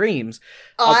bad dreams.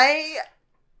 I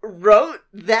wrote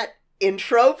that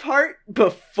intro part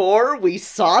before we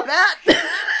saw that.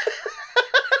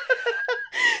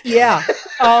 Yeah.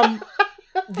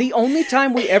 The only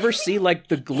time we ever see, like,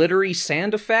 the glittery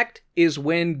sand effect is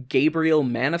when Gabriel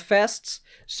manifests.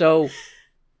 So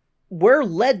we're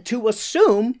led to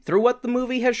assume, through what the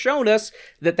movie has shown us,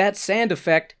 that sand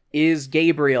effect is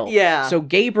Gabriel. Yeah. So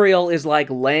Gabriel is, like,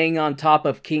 laying on top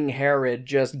of King Herod,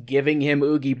 just giving him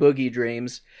oogie boogie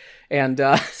dreams. And,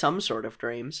 some sort of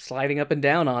dreams. sliding up and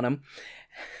down on him.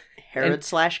 Herod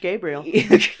 / Gabriel.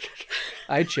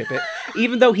 I'd chip it.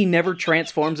 Even though he never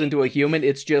transforms into a human,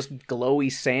 it's just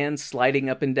glowy sand sliding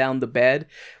up and down the bed.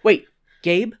 Wait,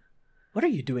 Gabe? What are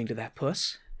you doing to that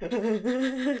puss?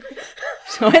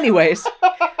 So anyways,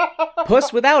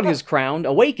 Puss without his crown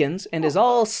awakens and is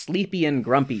all sleepy and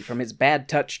grumpy from his bad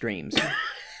touch dreams.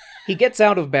 He gets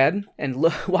out of bed and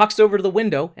walks over to the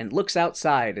window and looks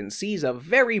outside and sees a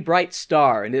very bright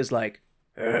star and is like,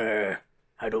 I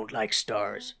don't like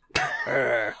stars.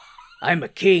 I'm a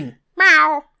king.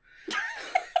 Meow.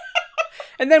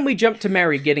 And then we jump to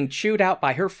Mary getting chewed out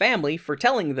by her family for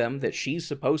telling them that she's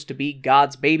supposed to be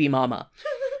God's baby mama.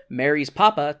 Mary's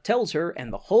papa tells her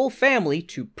and the whole family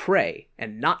to pray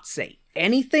and not say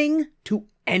anything to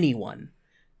anyone.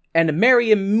 And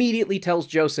Mary immediately tells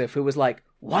Joseph, who was like,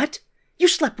 "What? You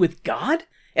slept with God?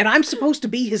 And I'm supposed to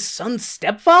be his son's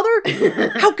stepfather?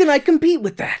 How can I compete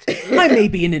with that? I may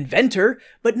be an inventor,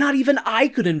 but not even I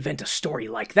could invent a story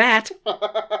like that."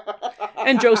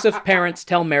 And Joseph's parents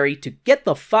tell Mary to get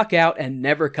the fuck out and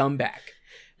never come back.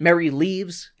 Mary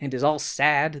leaves and is all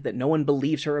sad that no one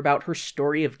believes her about her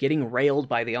story of getting railed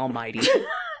by the Almighty.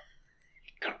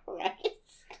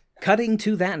 Cutting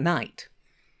to that night.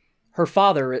 Her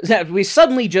father, we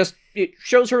suddenly just, it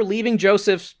shows her leaving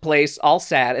Joseph's place all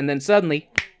sad, and then suddenly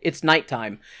it's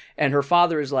nighttime. And her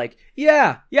father is like,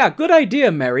 yeah, good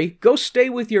idea, Mary. Go stay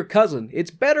with your cousin. It's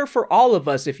better for all of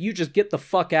us if you just get the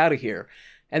fuck out of here.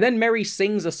 And then Mary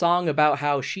sings a song about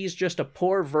how she's just a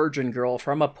poor virgin girl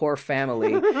from a poor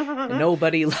family. And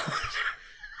nobody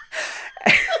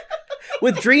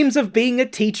with dreams of being a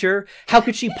teacher, how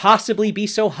could she possibly be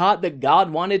so hot that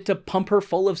God wanted to pump her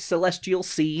full of celestial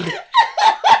seed?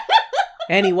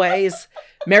 Anyways,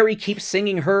 Mary keeps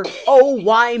singing her "Oh,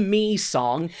 Why Me"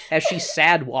 song as she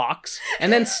sad walks,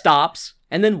 and then stops,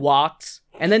 and then walks,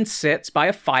 and then sits by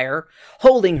a fire,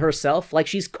 holding herself like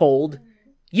she's cold.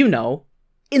 You know,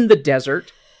 in the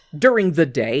desert, during the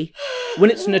day, when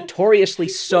it's notoriously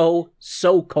so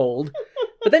cold.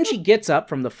 But then she gets up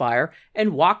from the fire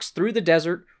and walks through the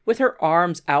desert with her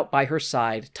arms out by her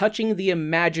side, touching the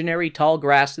imaginary tall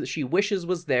grass that she wishes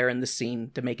was there in the scene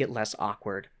to make it less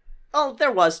awkward. Oh,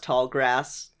 there was tall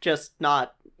grass, just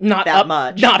not Not that up,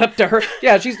 much. Not up to her.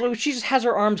 Yeah, she just has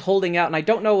her arms holding out, and I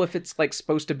don't know if it's like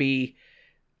supposed to be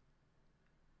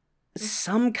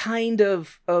some kind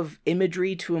of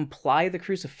imagery to imply the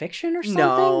crucifixion or something?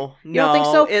 No, you don't think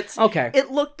so? It's okay.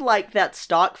 It looked like that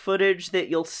stock footage that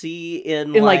you'll see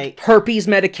in like herpes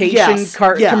medication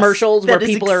commercials where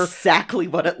people are exactly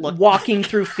what it looked walking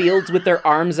through fields with their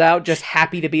arms out, just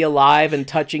happy to be alive and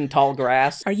touching tall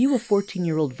grass. Are you a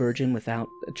 14-year-old virgin without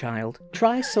a child?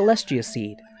 Try Celestia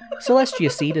Seed. Celestia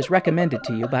Seed is recommended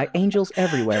to you by angels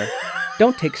everywhere.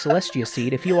 Don't take Celestia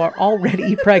Seed if you are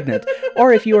already pregnant,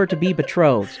 or if you are to be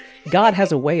betrothed. God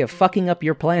has a way of fucking up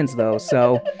your plans, though,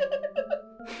 so...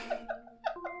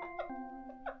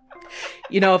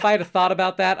 You know, if I had thought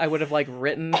about that, I would have,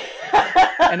 written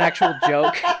an actual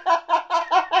joke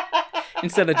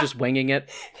instead of just winging it.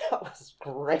 That was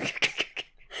great.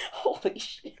 Holy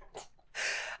shit.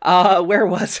 Where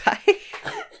was I?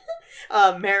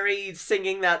 Mary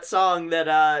singing that song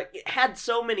that had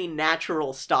so many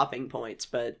natural stopping points,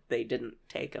 but they didn't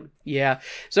take them. Yeah.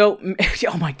 So,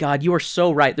 oh my God, you are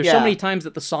so right. There's so Yeah. many times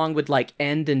that the song would like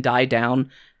end and die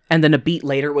down, and then a beat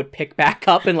later would pick back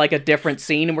up in like a different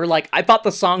scene, and we're like, I thought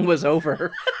the song was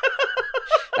over.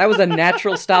 That was a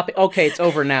natural stop. Okay, it's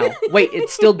over now. Wait,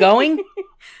 it's still going?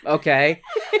 Okay.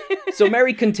 So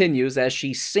Mary continues as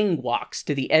she sing-walks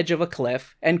to the edge of a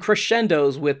cliff and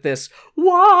crescendos with this,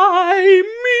 "Why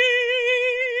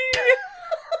me?"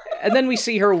 And then we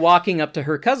see her walking up to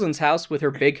her cousin's house with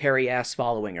her big hairy ass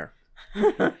following her.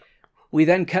 We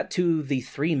then cut to the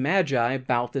three magi,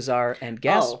 Balthazar and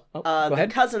Gaspar. Go the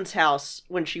ahead. cousin's house,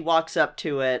 when she walks up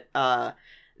to it,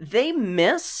 they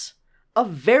miss a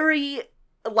very,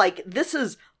 like, this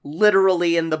is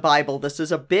literally in the Bible. This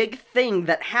is a big thing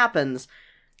that happens.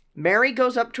 Mary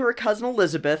goes up to her cousin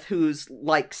Elizabeth, who's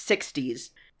like 60s,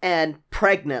 and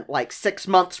pregnant, like 6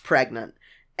 months pregnant.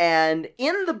 And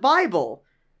in the Bible,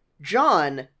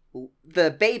 John,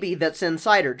 the baby that's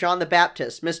inside her, John the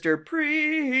Baptist, Mr.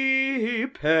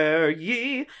 Prepare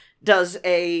ye, does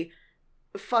a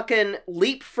fucking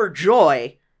leap for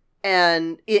joy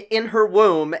and in her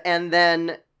womb, and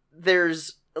then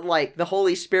there's like the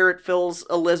Holy Spirit fills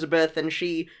Elizabeth and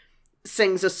she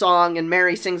sings a song and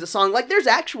Mary sings a song. Like, there's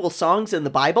actual songs in the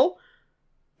Bible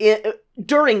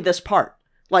during this part,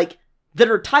 like, that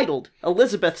are titled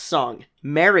Elizabeth's song,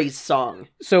 Mary's song.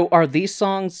 So are these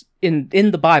songs in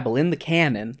the Bible, in the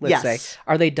canon, let's Yes. say,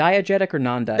 are they diegetic or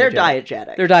non-diegetic? They're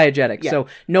diegetic. They're diegetic. Yeah. So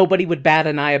nobody would bat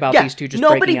an eye about these two just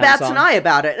nobody breaking out bats song. an eye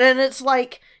about it. And it's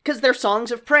like, because they're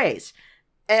songs of praise.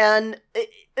 And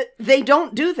they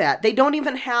don't do that. They don't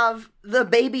even have the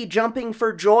baby jumping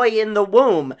for joy in the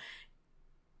womb.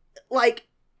 Like,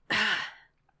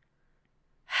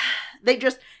 they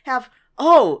just have,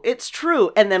 oh, it's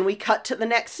true. And then we cut to the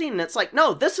next scene. And it's like,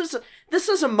 no, this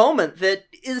is a moment that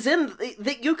is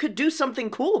that you could do something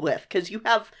cool with, because you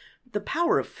have the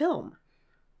power of film.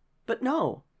 But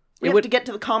no, we have to get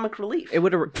to the comic relief. It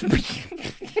would have...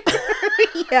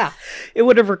 Yeah. It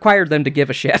would have required them to give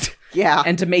a shit. Yeah.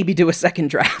 And to maybe do a second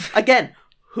draft. Again,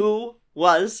 who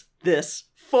was this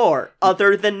for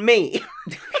other than me?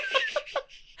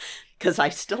 Because I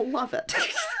still love it.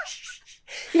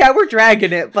 Yeah, we're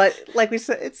dragging it, but like we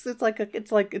said, it's so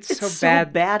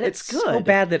bad. It's good. So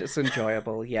bad that it's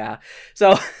enjoyable. Yeah.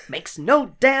 So Makes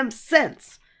no damn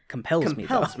sense. compels me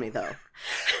though. Me though.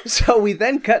 So we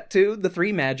then cut to the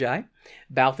three magi.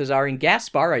 Balthazar and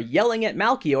Gaspar are yelling at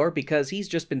Melchior because he's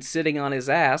just been sitting on his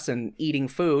ass and eating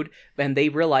food, and they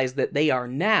realize that they are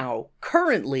now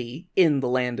currently in the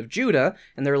land of Judah,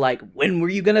 and they're like, when were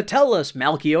you gonna tell us,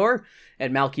 Melchior?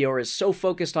 And Melchior is so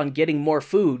focused on getting more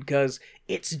food because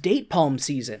it's date palm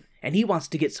season, and he wants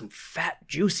to get some fat,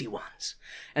 juicy ones.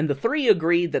 And the three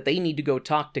agree that they need to go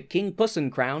talk to King Puss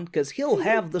and Crown because he'll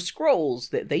have the scrolls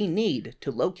that they need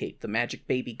to locate the magic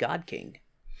baby God King.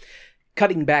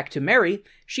 Cutting back to Mary,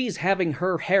 she's having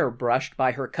her hair brushed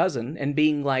by her cousin and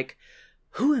being like,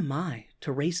 who am I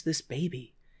to raise this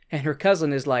baby? And her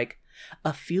cousin is like,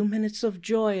 a few minutes of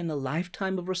joy and a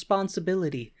lifetime of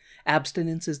responsibility.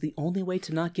 Abstinence is the only way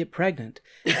to not get pregnant.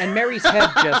 And Mary's head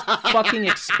just fucking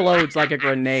explodes like a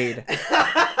grenade.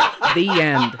 The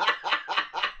end.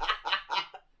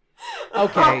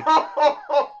 Okay.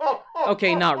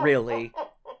 Okay, not really.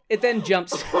 It then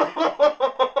jumps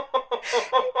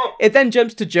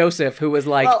to Joseph, who was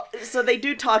like... Well, so they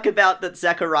do talk about that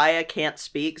Zechariah can't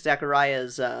speak. Zechariah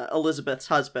is Elizabeth's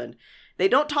husband. They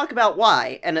don't talk about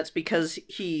why, and it's because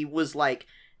he was like,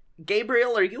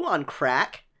 Gabriel, are you on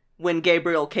crack? When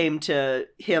Gabriel came to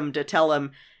him to tell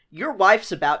him, your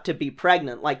wife's about to be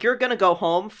pregnant. Like, you're gonna go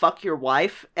home, fuck your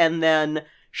wife, and then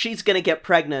she's gonna get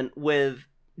pregnant with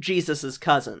Jesus's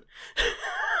cousin,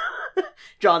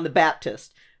 John the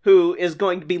Baptist, who is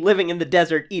going to be living in the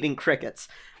desert eating crickets.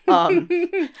 High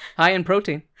in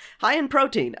protein. High in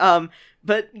protein.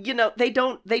 But you know, they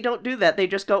don't do that. They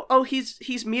just go, oh,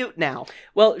 he's mute now.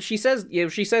 Well, she says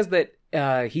that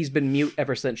he's been mute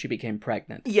ever since she became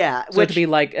pregnant. Yeah, So to be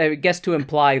like, I guess to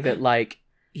imply that like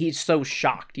he's so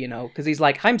shocked, you know, because he's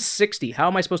like, I'm 60. How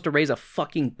am I supposed to raise a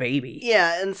fucking baby?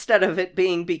 yeah, instead of it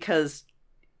being because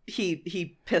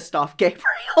he pissed off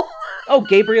Gabriel. Oh,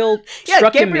 Gabriel Yeah,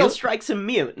 struck him Gabriel mute? strikes him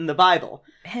mute in the Bible.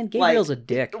 Man, Gabriel's Like, a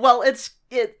dick. Well, it's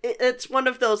one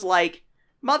of those like,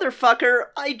 motherfucker,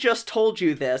 I just told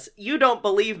you this. You don't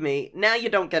believe me. Now you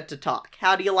don't get to talk.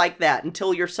 How do you like that?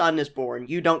 Until your son is born,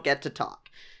 you don't get to talk.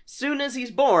 Soon as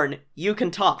he's born, you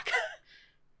can talk.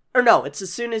 Or no, it's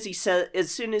as soon as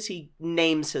he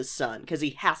names his son, because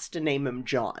he has to name him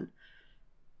John.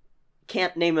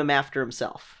 Can't name him after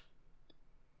himself.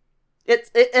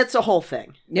 It's a whole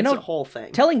thing. You know, it's a whole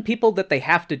thing. Telling people that they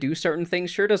have to do certain things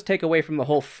sure does take away from the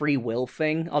whole free will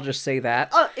thing. I'll just say that.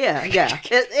 Oh, yeah.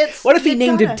 It's What if he you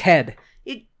named gotta- him Ted?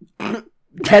 you-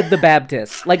 Ted the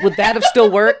Baptist. Like, would that have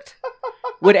still worked?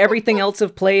 Would everything else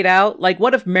have played out? Like,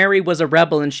 what if Mary was a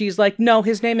rebel and she's like, no,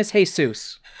 his name is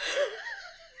Jesus.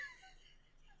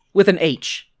 With an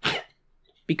H.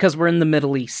 Because we're in the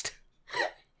Middle East.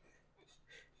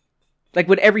 Like,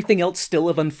 would everything else still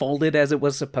have unfolded as it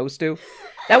was supposed to?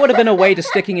 That would have been a way to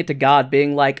sticking it to God,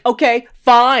 being like, okay,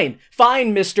 fine,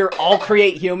 mister, I'll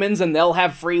create humans and they'll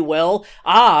have free will.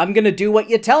 I'm gonna do what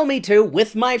you tell me to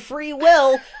with my free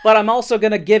will, but I'm also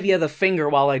gonna give you the finger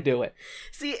while I do it.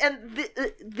 See, and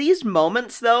these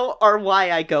moments, though, are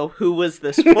why I go, who was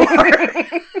this for?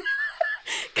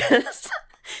 Because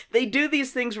they do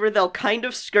these things where they'll kind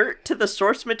of skirt to the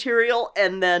source material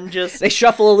and then just... They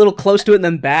shuffle a little close to it and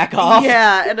then back off.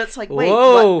 Yeah, and it's like, wait,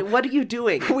 Whoa. what are you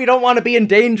doing? We don't want to be in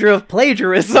danger of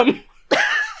plagiarism.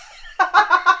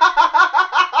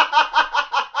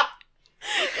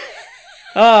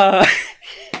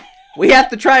 We have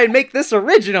to try and make this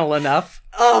original enough.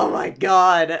 Oh my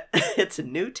god. It's a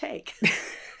new take.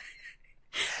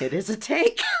 It is a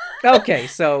take. Okay,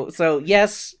 so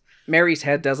yes, Mary's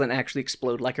head doesn't actually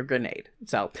explode like a grenade.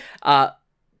 So,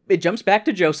 it jumps back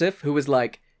to Joseph, who is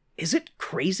like, is it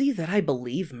crazy that I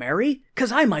believe Mary?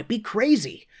 'Cause I might be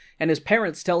crazy. And his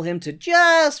parents tell him to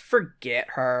just forget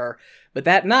her. But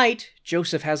that night,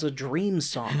 Joseph has a dream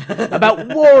song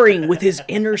about warring with his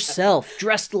inner self,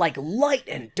 dressed like light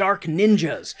and dark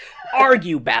ninjas,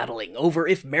 argue battling over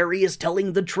if Mary is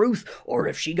telling the truth or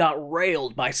if she got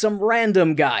railed by some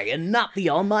random guy and not the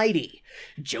Almighty.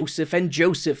 Joseph and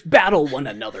Joseph battle one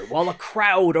another while a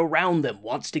crowd around them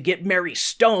wants to get Mary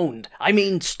stoned. I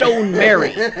mean, stone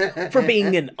Mary for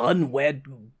being an unwed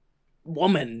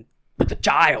woman with a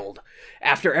child.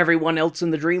 After everyone else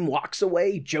in the dream walks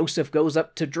away, Joseph goes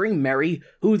up to Dream Mary,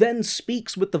 who then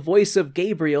speaks with the voice of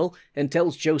Gabriel and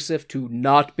tells Joseph to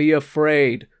not be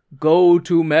afraid. Go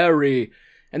to Mary.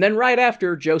 And then right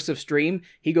after Joseph's dream,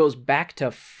 he goes back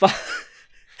to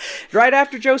Right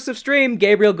after Joseph's dream,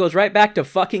 Gabriel goes right back to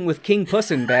fucking with King Puss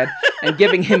in bed and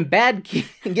giving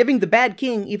the bad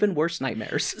king even worse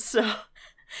nightmares. So,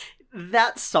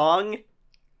 that song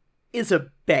is a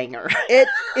banger. It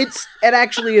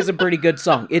actually is a pretty good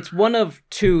song. It's one of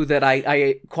two that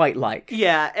I quite like.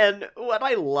 Yeah, and what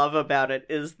I love about it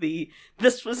is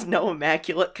this was no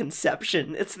immaculate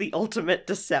conception. It's the ultimate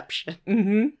deception.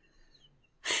 Mm-hmm.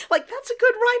 Like, that's a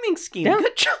good rhyming scheme. Yeah.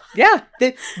 Good job. Yeah,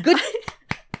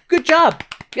 good job.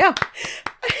 Yeah.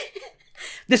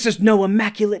 This is no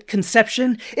immaculate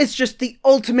conception. It's just the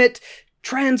ultimate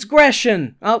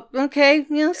transgression. Oh, okay.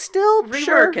 Yeah, still Rework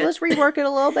sure. it. Let's rework it a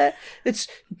little bit. It's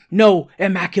no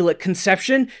immaculate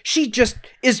conception. She just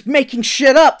is making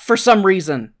shit up for some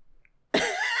reason.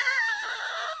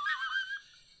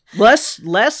 Less.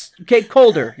 Okay,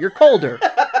 colder. You're colder.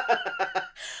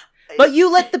 But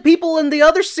you let the people in the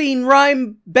other scene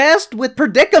rhyme best with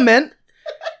predicament.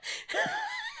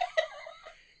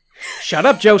 Shut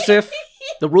up, Joseph.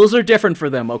 The rules are different for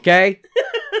them, okay?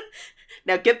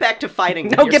 Now get back to fighting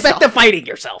with Now get back to yourself. fighting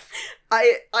yourself.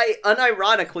 I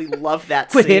unironically love that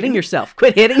Quit scene. hitting yourself.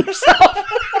 Quit hitting yourself.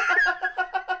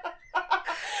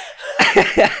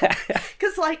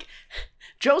 Because, like,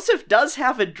 Joseph does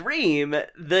have a dream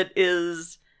that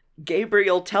is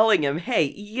Gabriel telling him, hey,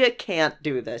 you can't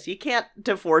do this. You can't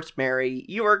divorce Mary.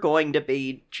 You are going to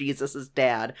be Jesus'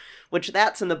 dad. Which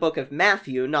that's in the book of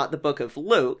Matthew, not the book of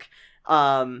Luke.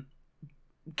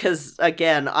 Because,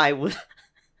 again,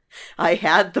 I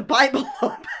had the Bible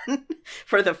open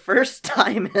for the first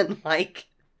time in, like,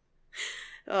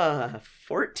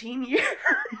 14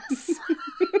 years.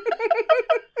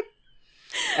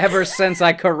 Ever since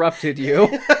I corrupted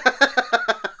you.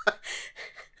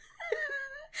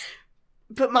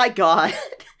 But my god,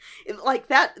 like,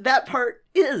 that part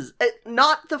is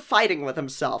not the fighting with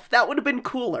himself. That would have been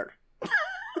cooler.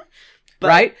 But-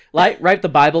 Right? Right, the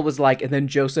Bible was like, and then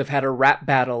Joseph had a rap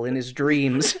battle in his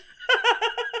dreams.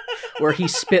 Where he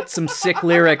spit some sick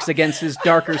lyrics against his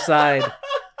darker side.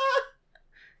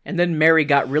 And then Mary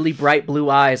got really bright blue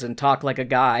eyes and talked like a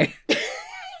guy.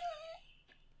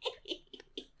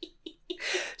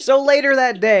 So later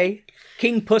that day,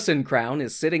 King Puss in Crown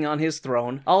is sitting on his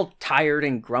throne, all tired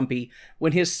and grumpy,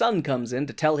 when his son comes in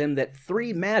to tell him that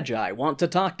 3 magi want to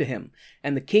talk to him.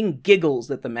 And the king giggles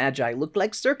that the magi look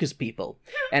like circus people,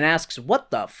 and asks what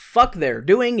the fuck they're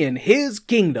doing in his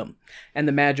kingdom. And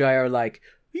the magi are like,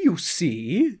 you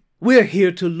see, we're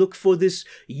here to look for this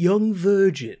young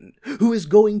virgin who is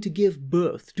going to give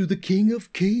birth to the King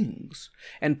of Kings.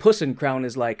 And Puss in Crown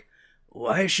is like,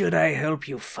 Why should I help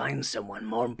you find someone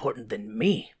more important than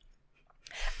me?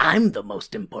 I'm the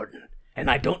most important, and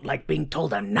I don't like being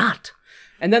told I'm not.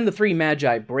 And then the three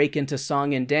magi break into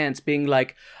song and dance, being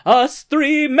like, us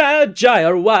three magi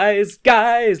are wise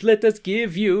guys, let us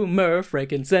give you myrrh,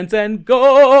 frankincense, and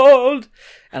gold.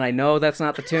 And I know that's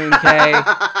not the tune, Kay.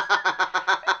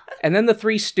 And then the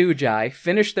three stoogi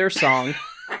finish their song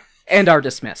and are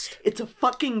dismissed. It's a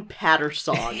fucking patter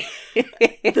song.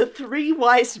 The three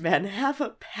wise men have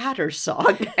a patter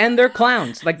song. And they're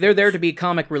clowns. Like, they're there to be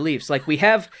comic reliefs. Like, we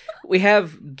have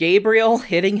Gabriel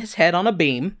hitting his head on a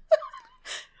beam.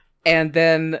 And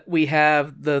then we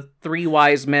have the three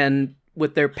wise men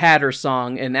with their patter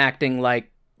song and acting like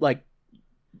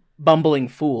bumbling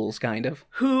fools, kind of.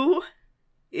 Who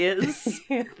is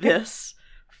this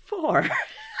for?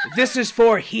 This is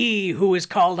for he who is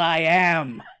called I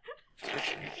Am.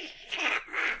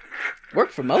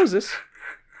 Worked for Moses.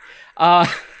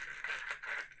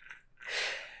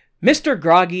 Mr.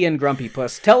 Groggy and Grumpy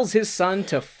Puss tells his son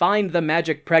to find the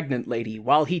magic pregnant lady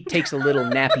while he takes a little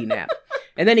nappy nap.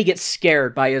 And then he gets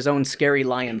scared by his own scary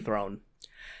lion throne.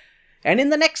 And in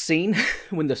the next scene,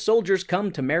 when the soldiers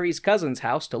come to Mary's cousin's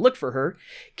house to look for her,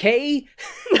 Kay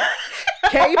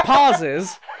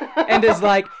pauses and is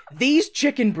like, these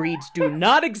chicken breeds do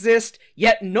not exist,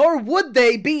 yet nor would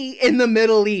they be in the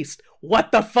Middle East.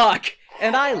 What the fuck?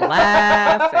 And I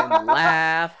laugh and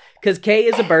laugh, because Kay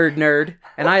is a bird nerd,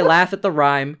 and I laugh at the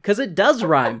rhyme, because it does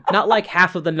rhyme, not like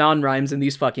half of the non-rhymes in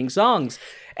these fucking songs.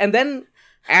 And then,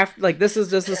 this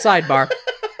is just a sidebar.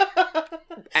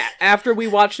 After we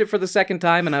watched it for the second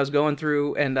time, and I was going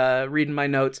through and reading my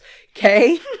notes,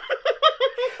 Kay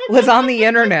was on the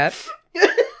internet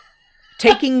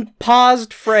taking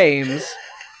paused frames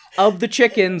of the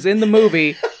chickens in the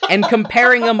movie and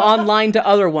comparing them online to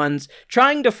other ones,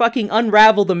 trying to fucking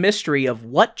unravel the mystery of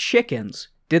what chickens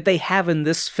did they have in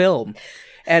this film.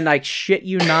 And I shit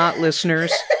you not,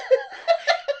 listeners,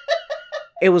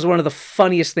 it was one of the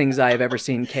funniest things I have ever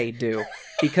seen Kay do,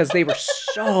 because they were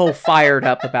so fired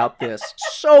up about this,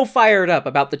 so fired up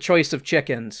about the choice of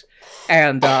chickens,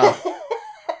 and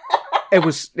it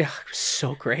was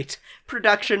so great.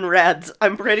 Production Reds.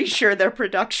 I'm pretty sure they're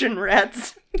Production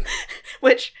Reds.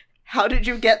 Which, how did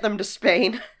you get them to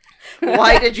Spain?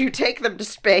 Why did you take them to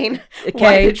Spain?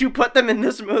 Why did you put them in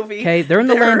this movie? Okay, they're in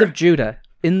the land of Judah,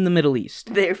 in the Middle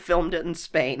East. They filmed it in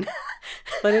Spain.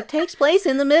 But it takes place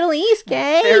in the Middle East,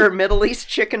 Kay. There are Middle East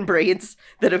chicken breeds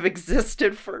that have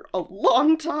existed for a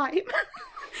long time.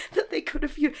 That they could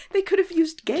have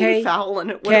used game fowl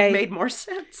and it would have made more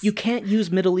sense. You can't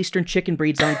use Middle Eastern chicken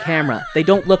breeds on camera. They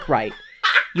don't look right.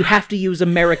 You have to use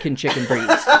American chicken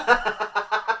breeds.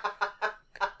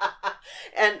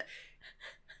 And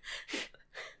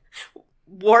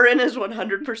Warren is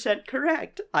 100%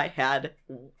 correct. I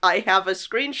have a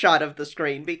screenshot of the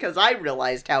screen because I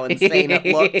realized how insane it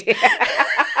looked.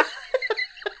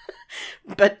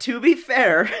 But to be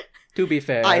fair,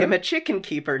 I am a chicken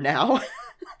keeper now.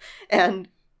 And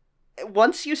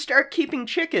once you start keeping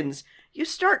chickens, you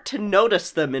start to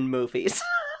notice them in movies.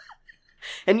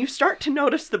 And you start to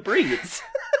notice the breeds.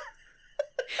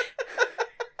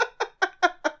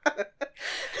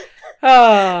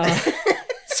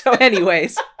 So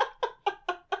anyways,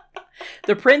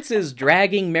 the prince is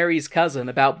dragging Mary's cousin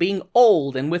about being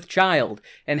old and with child,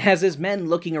 and has his men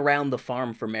looking around the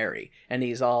farm for Mary. And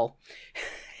he's all...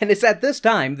 And it's at this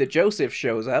time that Joseph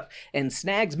shows up and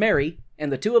snags Mary,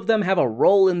 and the two of them have a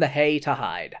roll in the hay to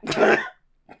hide.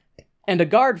 And a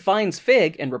guard finds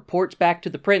Fig and reports back to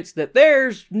the prince that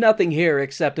there's nothing here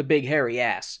except a big hairy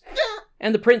ass.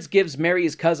 And the prince gives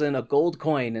Mary's cousin a gold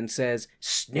coin and says,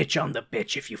 snitch on the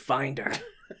bitch if you find her.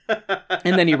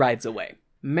 And then he rides away.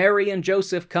 Mary and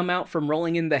Joseph come out from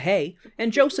rolling in the hay,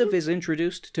 and Joseph is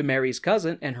introduced to Mary's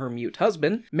cousin and her mute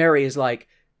husband. Mary is like,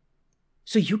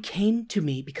 so you came to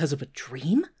me because of a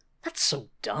dream? That's so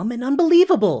dumb and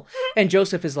unbelievable. And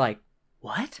Joseph is like,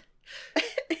 what?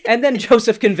 And then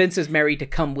Joseph convinces Mary to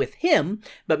come with him,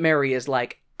 but Mary is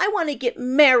like, I want to get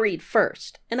married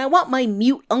first, and I want my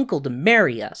mute uncle to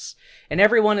marry us. And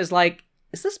everyone is like,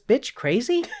 is this bitch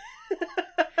crazy?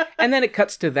 And then it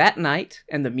cuts to that night,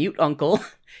 and the mute uncle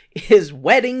is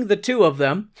wedding the two of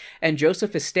them, and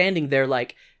Joseph is standing there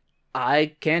like,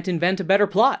 I can't invent a better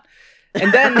plot.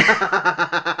 And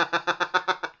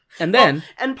then...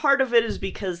 and part of it is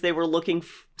because they were looking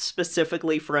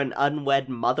specifically for an unwed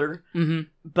mother. Mm-hmm.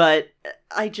 But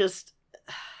I just...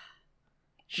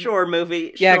 Sure,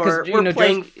 movie. Yeah, sure. We're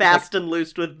playing fast and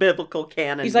loose with biblical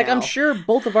canon. He's like, I'm sure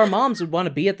both of our moms would want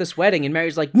to be at this wedding. And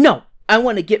Mary's like, no, I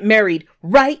want to get married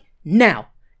right now.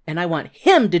 And I want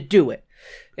him to do it.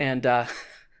 And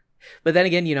But then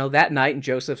again, that night, and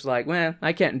Joseph's like, well,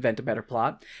 I can't invent a better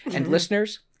plot. And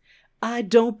listeners, I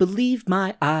don't believe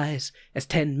my eyes as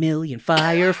 10 million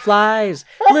fireflies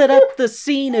lit up the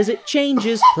scene as it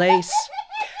changes place.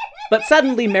 But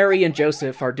suddenly Mary and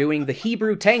Joseph are doing the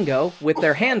Hebrew tango with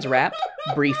their hands wrapped,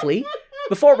 briefly,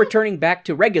 before returning back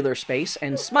to regular space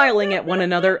and smiling at one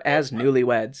another as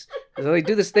newlyweds. So they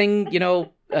do this thing,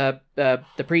 the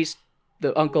priest,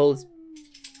 the uncle is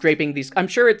draping these. I'm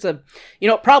sure it's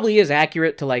it probably is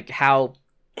accurate to like how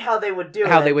they would do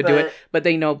it, but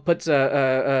they puts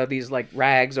these like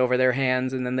rags over their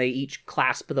hands, and then they each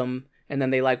clasp them, and then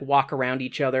they like walk around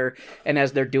each other, and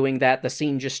as they're doing that, the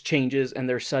scene just changes, and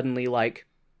they're suddenly like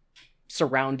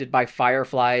surrounded by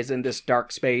fireflies in this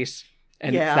dark space,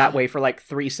 and that way for like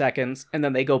 3 seconds, and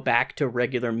then they go back to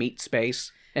regular meat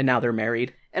space, and now they're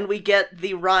married. And we get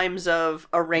the rhymes of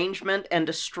arrangement and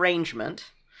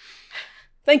estrangement.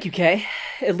 Thank you, Kay.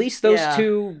 At least those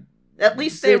two... At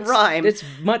least they rhyme. It's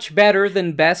much better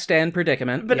than Best and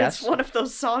Predicament. But it's one of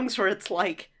those songs where it's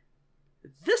like,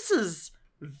 this is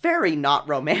very not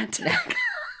romantic.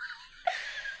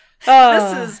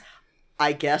 This is,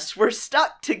 I guess we're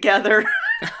stuck together,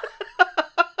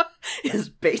 is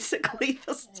basically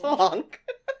the song.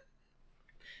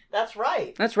 That's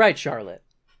right. That's right, Charlotte.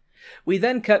 We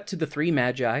then cut to the three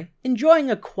magi,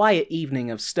 enjoying a quiet evening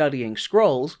of studying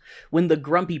scrolls, when the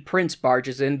grumpy prince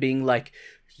barges in being like,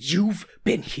 "You've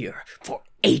been here for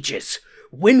ages.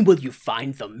 When will you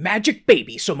find the magic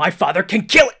baby so my father can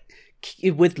kill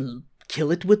it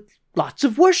with lots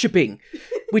of worshipping,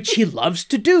 which he loves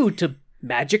to do to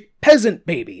magic peasant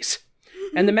babies?"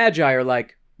 And the magi are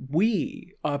like,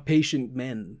 "We are patient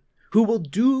men who will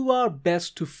do our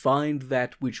best to find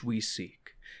that which we seek."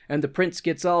 And the prince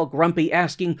gets all grumpy,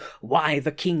 asking why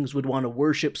the kings would want to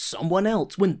worship someone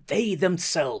else when they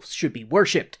themselves should be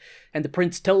worshipped. And the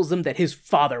prince tells them that his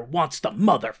father wants the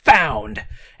mother found,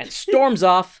 and storms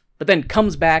off, but then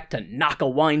comes back to knock a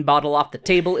wine bottle off the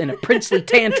table in a princely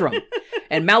tantrum.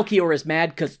 And Malchior is mad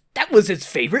because that was his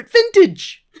favorite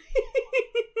vintage.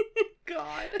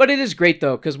 God. But it is great,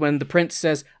 though, because when the prince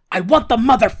says, "I want the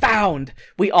mother found,"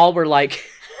 we all were like...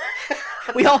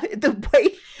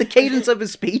 the cadence of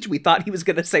his speech, we thought he was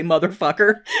going to say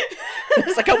motherfucker.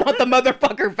 It's like, "I want the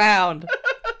motherfucker found."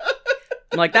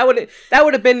 I'm like, that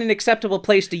would have been an acceptable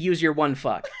place to use your one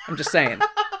fuck. I'm just saying.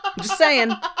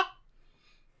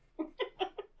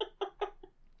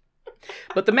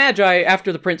 But the magi,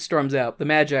 after the prince storms out, the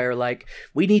magi are like,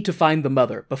 "We need to find the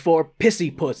mother before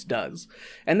Pissy Puss does."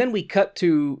 And then we cut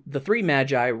to the three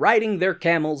magi riding their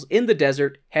camels in the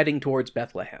desert, heading towards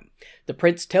Bethlehem. The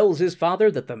prince tells his father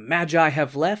that the magi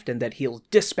have left and that he'll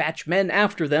dispatch men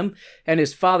after them, and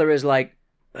his father is like,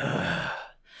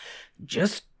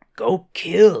 "Just go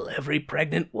kill every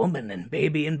pregnant woman and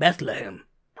baby in Bethlehem.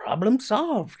 Problem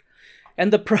solved."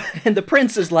 And the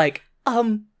prince is like,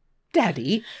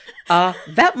 "Daddy,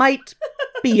 that might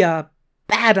be a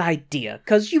bad idea,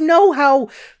 'cause you know how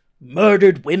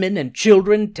murdered women and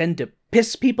children tend to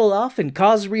piss people off and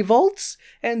cause revolts,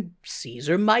 and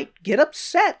Caesar might get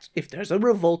upset if there's a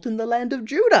revolt in the land of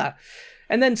Judah."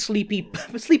 And then Sleepy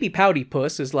Pouty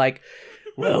Puss is like,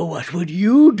 "Well, what would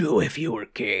you do if you were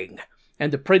king?"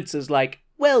 And the prince is like,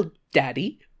 "Well,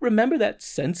 Daddy, remember that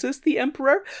census the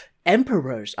emperor?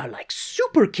 Emperors are like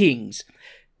super kings.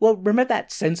 Well, remember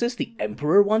that census the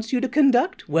emperor wants you to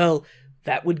conduct? Well,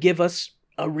 that would give us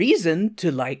a reason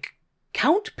to,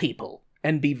 count people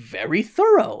and be very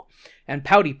thorough." And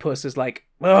Pouty Puss is like,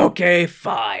 "Okay,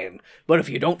 fine. But if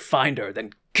you don't find her,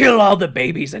 then kill all the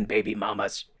babies and baby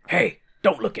mamas. Hey,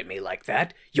 don't look at me like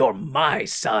that. You're my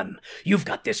son. You've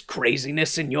got this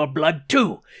craziness in your blood,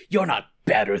 too. You're not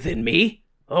better than me.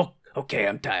 Oh, okay,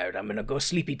 I'm tired. I'm gonna go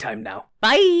sleepy time now.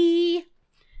 Bye!"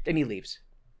 Then he leaves.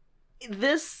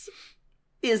 This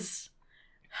is...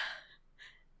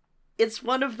 It's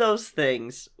one of those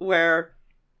things where,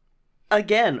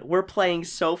 again, we're playing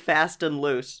so fast and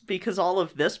loose, because all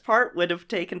of this part would have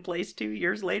taken place 2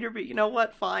 years later, but you know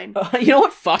what? Fine. You know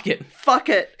what? Fuck it. Fuck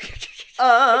it.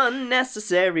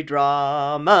 Unnecessary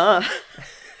drama.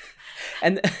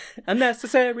 And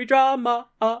unnecessary drama.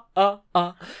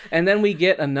 And then we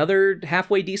get another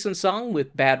halfway decent song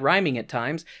with bad rhyming at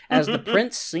times, as the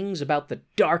prince sings about the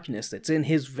darkness that's in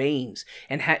his veins,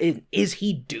 and is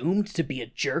he doomed to be a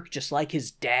jerk just like his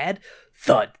dad?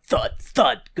 Thud, thud,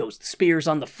 thud goes the spears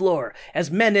on the floor as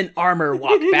men in armor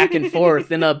walk back and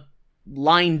forth in a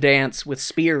line dance with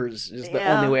spears, is the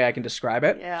only way I can describe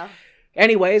it. Yeah.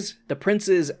 Anyways, the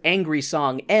prince's angry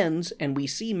song ends, and we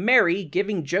see Mary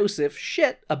giving Joseph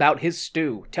shit about his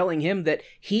stew, telling him that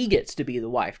he gets to be the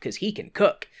wife because he can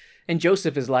cook. And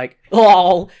Joseph is like,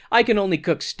 "Oh, I can only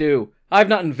cook stew. I've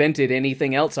not invented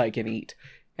anything else I can eat."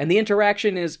 And the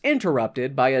interaction is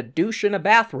interrupted by a douche in a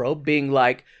bathrobe being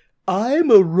like,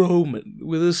 "I'm a Roman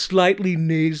with a slightly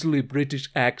nasally British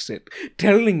accent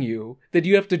telling you that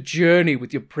you have to journey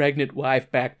with your pregnant wife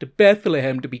back to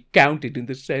Bethlehem to be counted in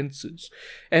the census."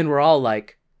 And we're all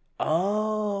like,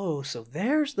 "Oh, so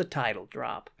there's the title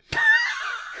drop."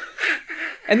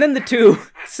 And then the two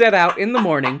set out in the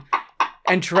morning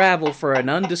and travel for an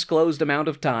undisclosed amount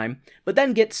of time, but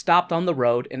then get stopped on the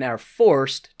road and are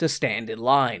forced to stand in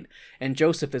line. And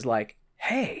Joseph is like,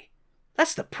 "Hey,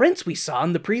 that's the prince we saw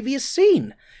in the previous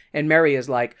scene." And Mary is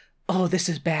like, "Oh, this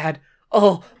is bad.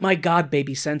 Oh, my God,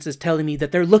 baby sense is telling me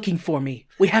that they're looking for me.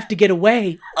 We have to get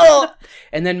away. Oh!"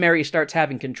 And then Mary starts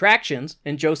having contractions,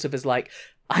 and Joseph is like,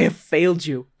 "I have failed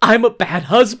you. I'm a bad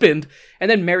husband."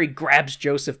 And then Mary grabs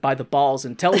Joseph by the balls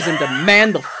and tells him to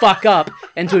man the fuck up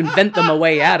and to invent them a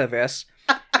way out of this.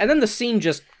 And then the scene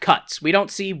just cuts. We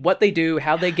don't see what they do,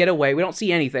 how they get away. We don't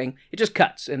see anything. It just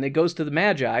cuts, and it goes to the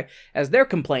Magi as they're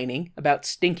complaining about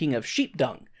stinking of sheep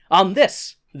dung on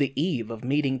this, the eve of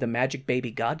meeting the magic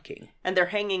baby God King. And they're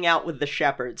hanging out with the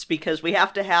shepherds because we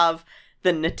have to have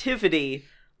the nativity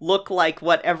look like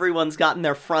what everyone's got in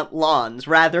their front lawns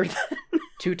rather than...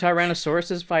 Two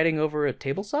Tyrannosauruses fighting over a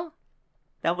table saw?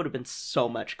 That would have been so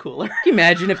much cooler. Can you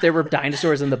imagine if there were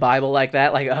dinosaurs in the Bible like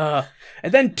that? Like,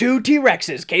 and then two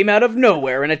T-Rexes came out of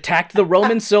nowhere and attacked the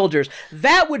Roman soldiers.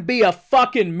 That would be a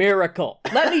fucking miracle.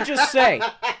 Let me just say.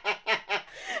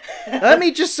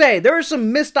 There are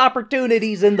some missed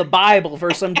opportunities in the Bible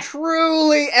for some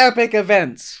truly epic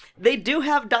events. They do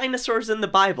have dinosaurs in the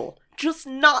Bible, just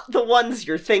not the ones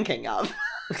you're thinking of.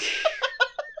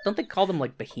 Don't they call them,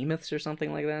 like, behemoths or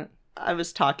something like that? I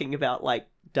was talking about, like,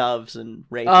 doves and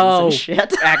ravens and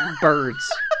shit.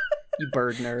 Birds. You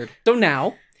bird nerd. So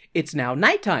now, it's now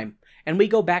nighttime, and we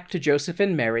go back to Joseph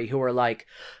and Mary, who are like,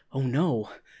 "Oh no,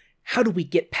 how do we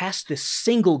get past this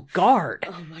single guard?"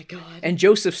 Oh my God. And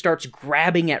Joseph starts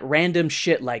grabbing at random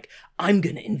shit like, "I'm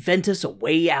gonna invent us a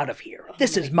way out of here.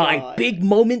 This is my big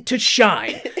moment to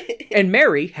shine." And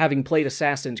Mary, having played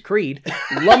Assassin's Creed,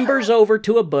 lumbers over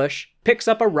to a bush, picks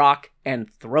up a rock,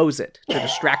 and throws it to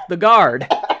distract the guard.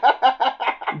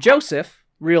 Joseph,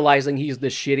 realizing he's the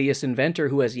shittiest inventor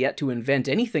who has yet to invent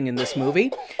anything in this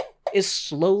movie, is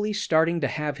slowly starting to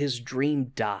have his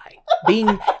dream die,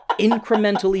 being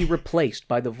incrementally replaced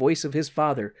by the voice of his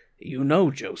father. "You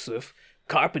know, Joseph,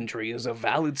 carpentry is a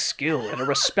valid skill and a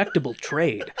respectable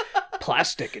trade.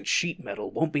 Plastic and sheet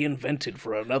metal won't be invented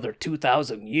for another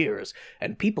 2,000 years,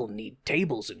 and people need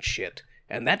tables and shit,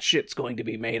 and that shit's going to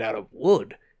be made out of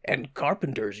wood, and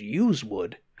carpenters use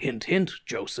wood. Hint, hint,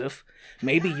 Joseph.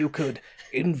 Maybe you could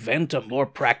invent a more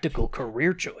practical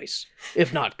career choice.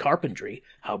 If not carpentry,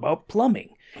 how about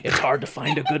plumbing? It's hard to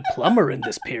find a good plumber in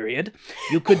this period.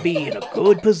 You could be in a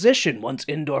good position once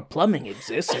indoor plumbing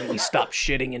exists and we stop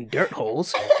shitting in dirt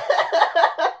holes."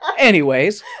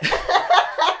 Anyways,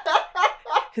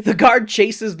 the guard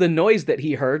chases the noise that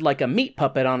he heard like a meat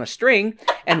puppet on a string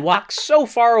and walks so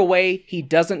far away he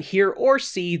doesn't hear or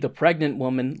see the pregnant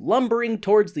woman lumbering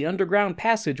towards the underground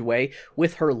passageway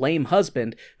with her lame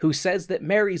husband, who says that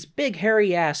Mary's big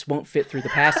hairy ass won't fit through the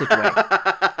passageway.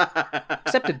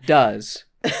 Except it does.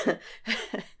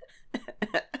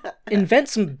 Invent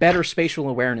some better spatial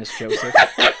awareness, Joseph.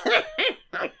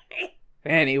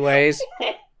 Anyways,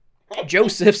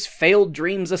 Joseph's failed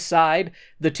dreams aside,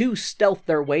 the two stealth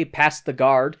their way past the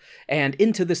guard and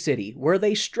into the city, where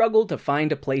they struggle to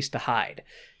find a place to hide.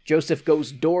 Joseph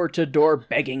goes door to door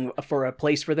begging for a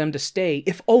place for them to stay,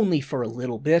 if only for a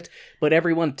little bit, but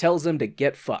everyone tells him to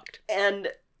get fucked. And,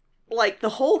 like,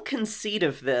 the whole conceit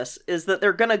of this is that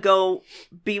they're gonna go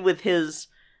be with his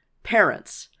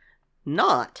parents,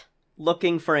 not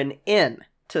looking for an inn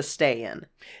to stay in.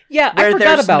 Yeah, where I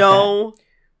forgot there's about no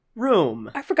room.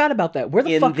 I forgot about that. Where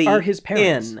the in fuck the are his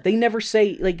parents? inn. They never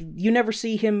say, like, you never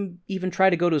see him even try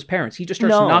to go to his parents. He just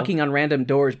starts No. knocking on random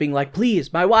doors, being like,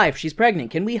 "Please, my wife, she's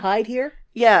pregnant. Can we hide here?"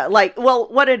 Yeah, like,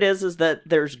 well, what it is that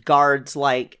there's guards,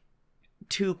 like,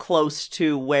 too close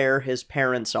to where his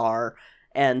parents are,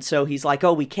 and so he's like,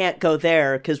 "Oh, we can't go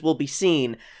there because we'll be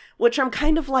seen," which I'm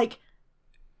kind of like,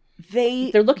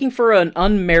 They're looking for an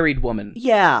unmarried woman.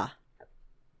 Yeah.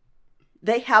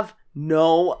 They have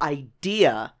no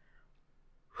idea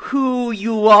who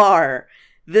you are.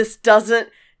 This doesn't...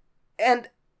 And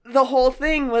the whole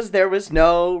thing was there was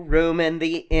no room in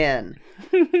the inn.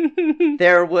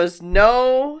 There was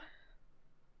no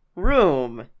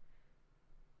room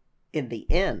in the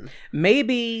inn.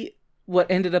 Maybe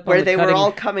what ended up on Where the they cutting... were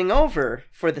all coming over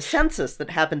for the census that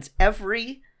happens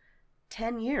every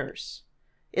 10 years.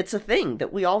 It's a thing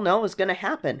that we all know is going to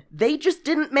happen. They just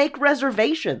didn't make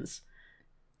reservations.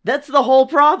 That's the whole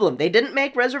problem. They didn't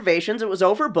make reservations. It was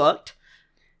overbooked.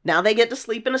 Now they get to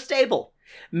sleep in a stable.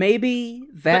 Maybe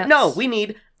that's... But no, we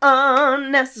need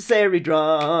unnecessary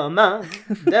drama.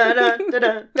 Da da da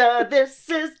da da. This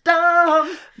is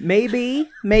dumb. Maybe,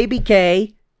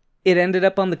 Kay, it ended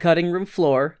up on the cutting room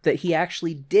floor that he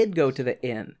actually did go to the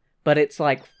inn. But it's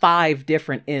like 5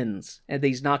 different inns, and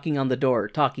he's knocking on the door,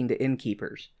 talking to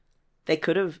innkeepers. They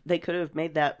could have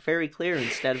made that very clear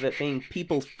instead of it being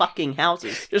people's fucking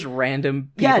houses. Just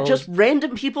random people. Yeah, just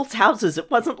random people's houses. It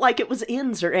wasn't like it was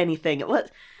inns or anything. It was...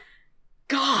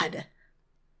 God.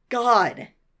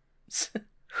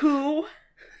 Who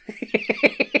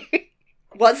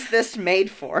was this made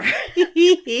for?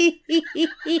 Because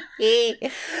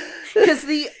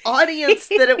the audience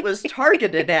that it was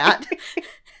targeted at,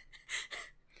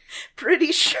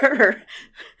 pretty sure,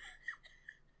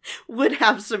 would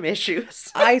have some issues.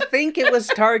 I think it was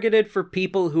targeted for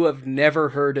people who have never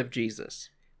heard of Jesus.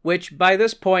 Which, by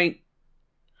this point,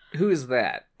 who is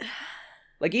that?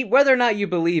 Like, whether or not you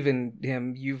believe in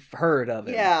him, you've heard of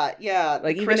him. Yeah.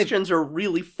 Like, Christians are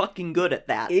really fucking good at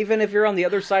that. Even if you're on the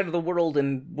other side of the world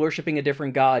and worshipping a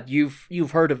different god,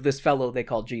 you've heard of this fellow they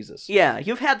call Jesus. Yeah,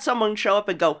 you've had someone show up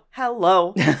and go,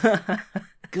 hello.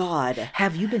 God.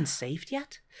 Have you been saved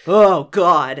yet? Oh,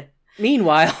 God.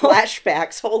 Meanwhile...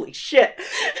 Flashbacks, holy shit.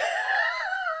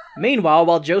 Meanwhile,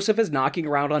 while Joseph is knocking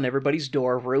around on everybody's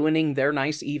door, ruining their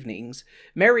nice evenings,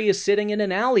 Mary is sitting in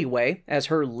an alleyway as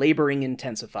her laboring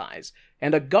intensifies,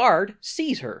 and a guard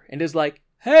sees her and is like,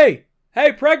 Hey,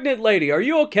 pregnant lady, are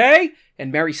you okay?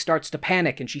 And Mary starts to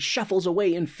panic and she shuffles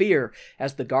away in fear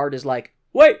as the guard is like,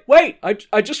 Wait,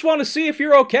 I just want to see if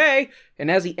you're okay. And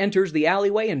as he enters the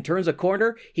alleyway and turns a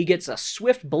corner, he gets a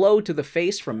swift blow to the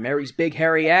face from Mary's big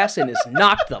hairy ass and is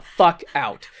knocked the fuck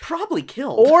out. Probably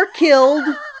killed. Or killed,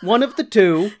 one of the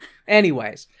two.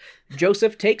 Anyways,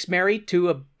 Joseph takes Mary to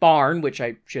a barn, which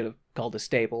I should have called a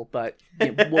stable, but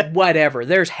whatever.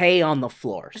 There's hay on the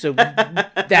floor, so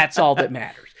that's all that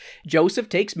matters. Joseph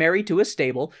takes Mary to a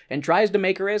stable and tries to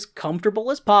make her as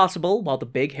comfortable as possible while the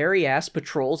big hairy ass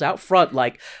patrols out front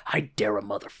like, I dare a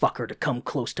motherfucker to come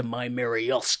close to my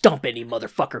Mary. I'll stomp any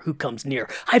motherfucker who comes near.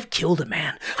 I've killed a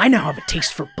man. I now have a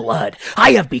taste for blood.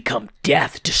 I have become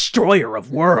death, destroyer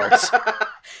of worlds.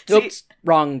 Oops,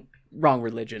 wrong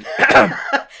religion.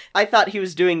 I thought he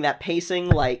was doing that pacing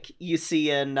like you see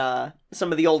in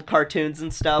some of the old cartoons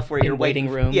and stuff where you're waiting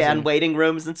rooms. Yeah, in waiting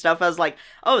rooms and stuff. I was like,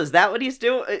 oh, is that what he's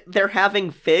doing? They're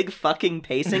having Fig fucking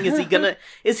pacing. Is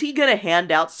he gonna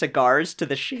hand out cigars to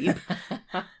the sheep?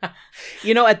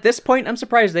 You know, at this point, I'm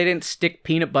surprised they didn't stick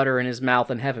peanut butter in his mouth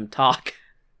and have him talk.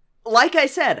 Like I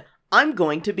said, I'm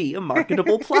going to be a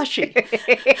marketable plushie.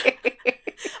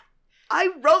 I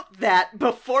wrote that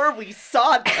before we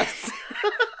saw this.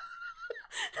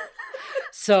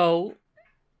 So,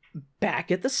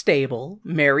 back at the stable,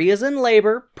 Mary is in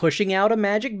labor, pushing out a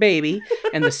magic baby,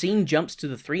 and the scene jumps to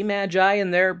the 3 magi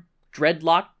and their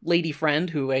dreadlocked lady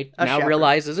friend, who I now shepherd.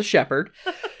 realize is a shepherd,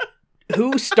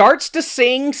 who starts to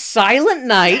sing Silent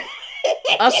Night,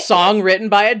 a song written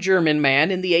by a German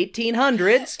man in the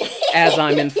 1800s, as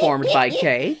I'm informed by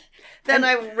Kay. Then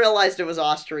I realized it was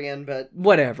Austrian, but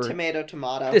whatever.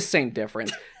 Tomato. This ain't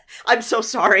different. I'm so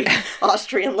sorry,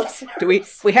 Austrian listeners. Do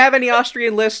we have any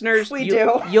Austrian listeners? We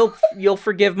do. You'll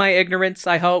forgive my ignorance,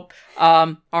 I hope.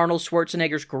 Arnold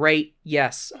Schwarzenegger's great.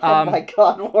 Yes. Oh my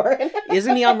God, Warren.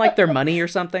 Isn't he on like their money or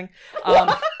something?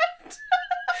 What?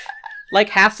 Like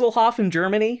Hasselhoff in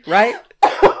Germany, right?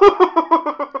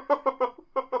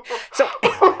 So,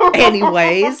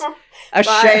 anyways,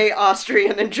 Bye,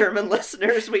 Austrian and German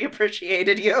listeners. We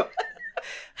appreciated you.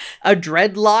 A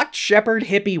dreadlocked shepherd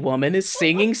hippie woman is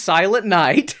singing Silent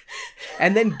Night,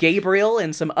 and then Gabriel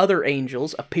and some other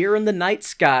angels appear in the night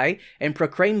sky and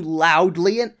proclaim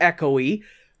loudly and echoey,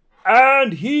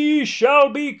 And he shall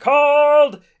be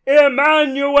called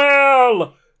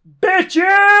Emmanuel,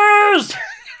 bitches!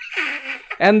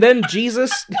 And then the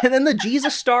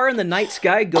Jesus star in the night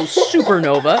sky goes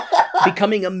supernova,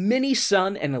 becoming a mini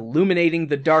sun and illuminating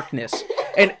the darkness.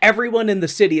 And everyone in the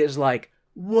city is like,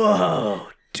 whoa,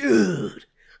 dude,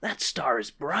 that star is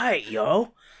bright,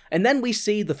 yo. And then we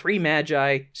see the 3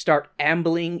 magi start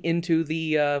ambling into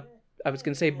the,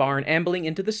 barn, ambling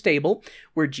into the stable,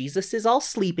 where Jesus is all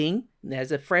sleeping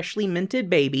as a freshly minted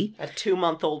baby. A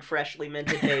 2-month-old freshly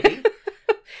minted baby.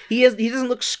 He doesn't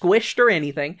look squished or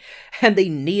anything. And they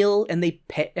kneel and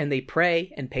they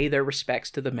pray and pay their respects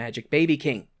to the magic baby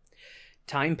king.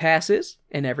 Time passes,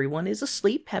 and everyone is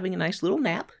asleep, having a nice little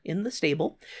nap in the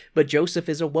stable. But Joseph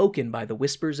is awoken by the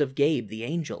whispers of Gabe, the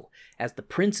angel, as the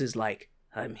prince is like,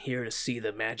 I'm here to see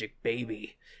the magic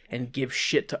baby and give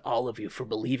shit to all of you for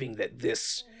believing that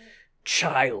this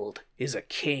child is a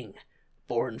king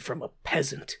born from a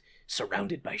peasant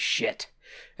surrounded by shit.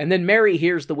 And then Mary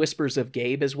hears the whispers of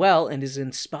Gabe as well and is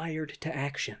inspired to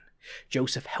action.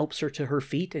 Joseph helps her to her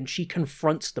feet and she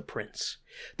confronts the prince.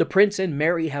 The prince and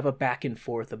Mary have a back and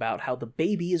forth about how the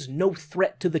baby is no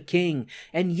threat to the king.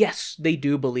 And yes, they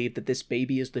do believe that this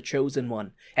baby is the chosen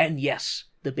one. And yes,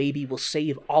 the baby will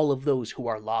save all of those who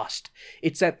are lost.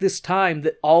 It's at this time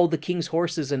that all the king's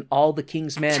horses and all the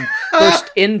king's men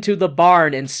burst into the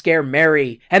barn and scare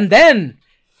Mary, and then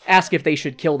ask if they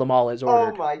should kill them all as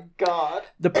ordered. Oh my god.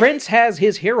 The prince has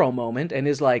his hero moment and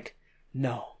is like,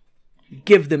 no,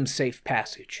 give them safe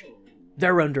passage.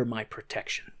 They're under my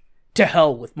protection. To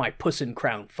hell with my puss and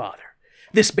crown father.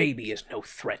 This baby is no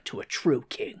threat to a true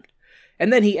king.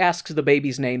 And then he asks the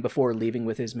baby's name before leaving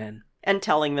with his men. And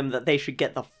telling them that they should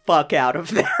get the fuck out of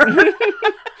there.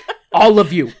 All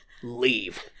of you,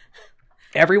 leave.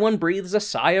 Everyone breathes a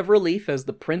sigh of relief as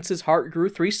the prince's heart grew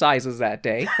 3 sizes that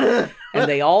day. And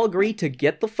they all agree to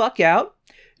get the fuck out.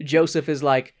 Joseph is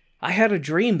like, I had a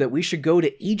dream that we should go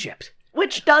to Egypt.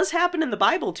 Which does happen in the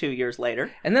Bible 2 years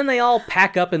later. And then they all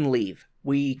pack up and leave.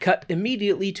 We cut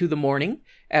immediately to the morning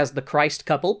as the Christ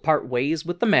couple part ways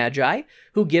with the Magi,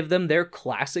 who give them their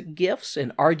classic gifts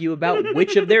and argue about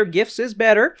which of their gifts is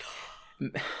better.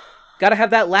 Gotta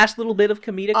have that last little bit of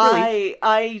comedic relief.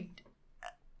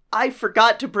 I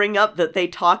forgot to bring up that they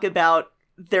talk about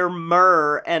their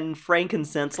myrrh and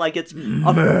frankincense like it's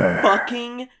a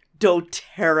fucking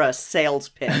doTERRA sales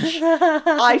pitch.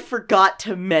 I forgot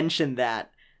to mention that.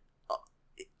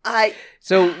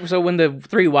 So when the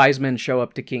 3 wise men show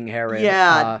up to King Herod,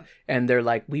 Yeah. And they're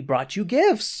like, we brought you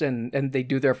gifts, and they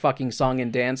do their fucking song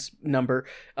and dance number,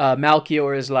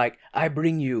 Melchior is like, I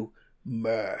bring you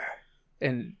myrrh.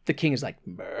 And the king is like,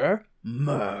 myrrh?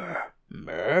 Myrrh.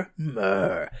 Myrrh?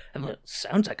 Myrrh. And it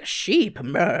sounds like a sheep.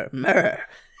 Myrrh. Myrrh.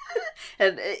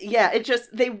 And yeah, it just,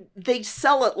 they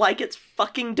sell it like it's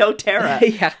fucking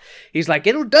doTERRA. Yeah. He's like,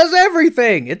 it does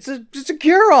everything. It's a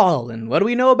cure-all. And what do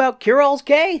we know about cure-alls,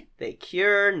 Kay? They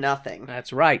cure nothing.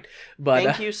 That's right. But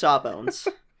Thank you, Sawbones.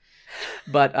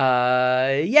 But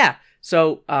yeah.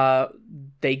 So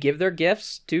they give their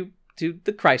gifts to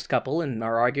the Christ couple and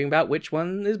are arguing about which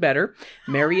one is better.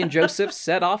 Mary and Joseph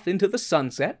set off into the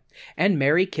sunset, and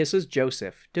Mary kisses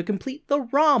Joseph to complete the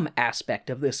rom aspect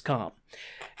of this calm.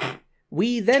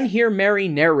 We then hear Mary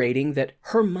narrating that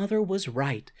her mother was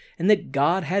right and that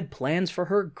God had plans for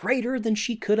her greater than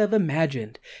she could have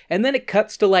imagined. And then it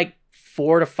cuts to like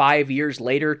 4 to 5 years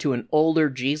later to an older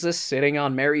Jesus sitting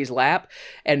on Mary's lap,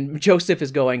 and Joseph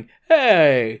is going,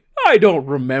 hey, I don't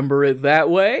remember it that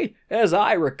way. As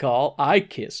I recall, I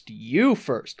kissed you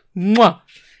first. Mwah!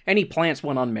 And he plants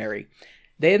one on Mary.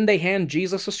 Then they hand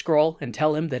Jesus a scroll and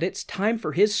tell him that it's time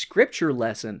for his scripture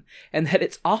lesson and that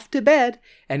it's off to bed,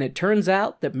 and it turns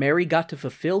out that Mary got to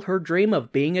fulfill her dream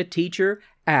of being a teacher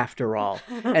after all,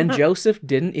 and Joseph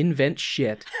didn't invent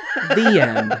shit. The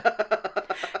end.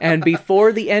 And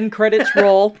before the end credits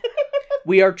roll,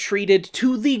 we are treated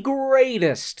to the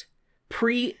greatest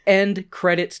pre-end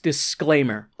credits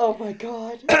disclaimer. Oh my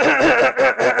god.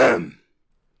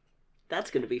 That's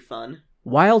gonna be fun.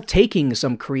 While taking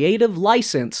some creative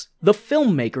license, the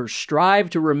filmmakers strive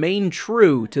to remain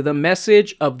true to the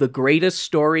message of the greatest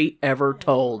story ever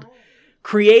told.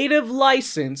 Creative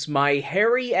license, my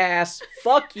hairy ass,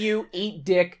 fuck you, eat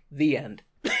dick, the end.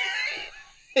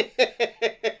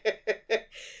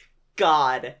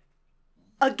 God.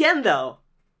 Again, though,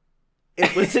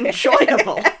 it was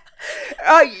enjoyable.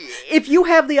 If you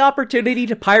have the opportunity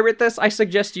to pirate this, I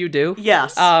suggest you do.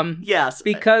 Yes. Yes.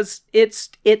 Because it's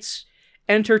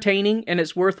entertaining and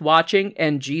it's worth watching,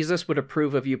 and Jesus would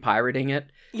approve of you pirating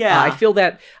it. Yeah. I feel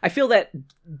that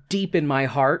deep in my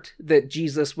heart that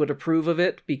Jesus would approve of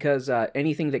it, because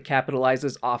anything that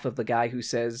capitalizes off of the guy who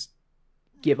says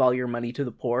give all your money to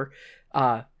the poor,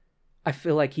 I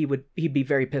feel like he'd be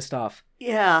very pissed off.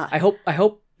 Yeah. I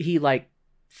hope he like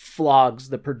flogs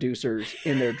the producers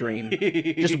in their dream.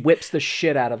 Just whips the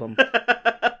shit out of them.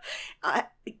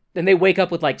 Then they wake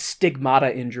up with like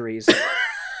stigmata injuries.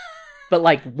 But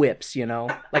like whips, you know?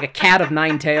 Like a cat of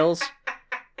 9 tails.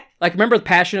 Like, remember the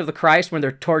Passion of the Christ when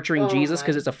they're torturing Jesus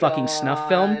because it's a fucking snuff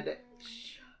film?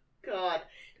 God.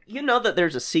 You know that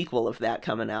there's a sequel of that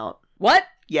coming out. What?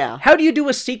 Yeah. How do you do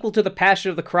a sequel to the Passion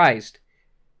of the Christ?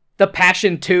 The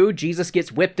Passion 2, Jesus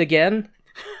gets whipped again?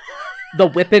 The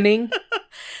whipping?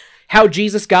 How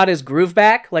Jesus got his groove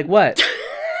back? Like what?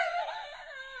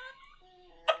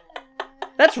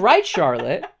 That's right,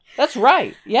 Charlotte. That's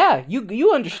right. Yeah,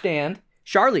 you understand.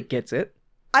 Charlotte gets it.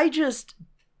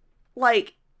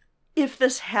 like, if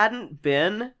this hadn't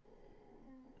been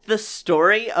the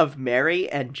story of Mary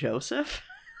and Joseph,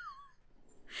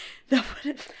 that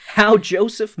would have... How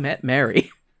Joseph Met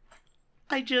Mary.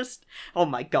 Oh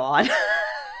my god.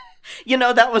 You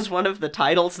know, that was one of the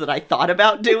titles that I thought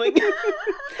about doing.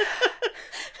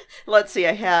 Let's see,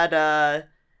 I had,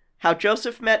 How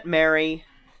Joseph Met Mary,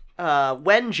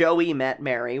 When Joey Met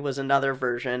Mary was another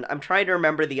version. I'm trying to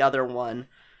remember the other one.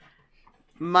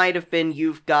 Might have been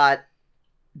You've Got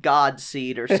God's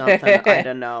Seed or something, I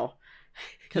don't know.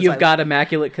 You've Got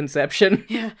Immaculate Conception.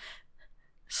 Yeah.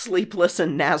 Sleepless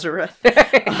in Nazareth.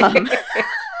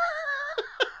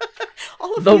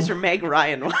 All of these are Meg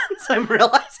Ryan ones, I'm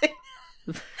realizing.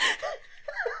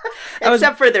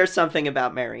 Except for There's Something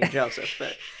About Mary and Joseph,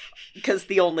 but because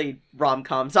the only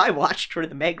rom-coms I watched were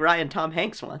the Meg Ryan, Tom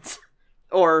Hanks ones.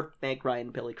 Or Meg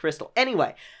Ryan, Billy Crystal.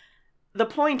 Anyway, the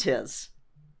point is,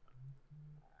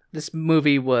 this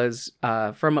movie was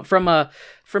from a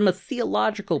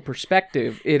theological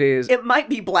perspective, it might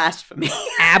be blasphemy.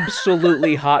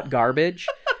 Absolutely hot garbage.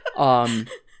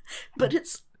 But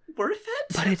it's worth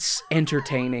it. But it's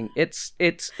entertaining. It's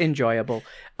enjoyable.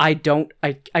 I can't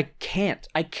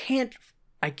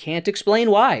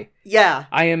explain why. Yeah.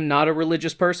 I am not a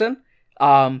religious person.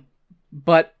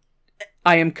 But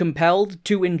I am compelled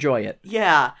to enjoy it.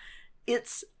 Yeah.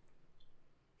 It's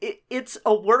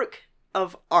a work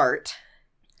of art.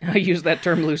 I use that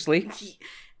term loosely.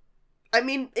 I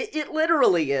mean, it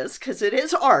literally is, because it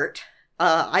is art.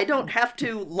 I don't have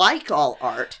to like all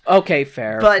art. Okay,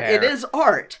 fair. But it is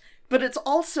art. But it's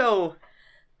also...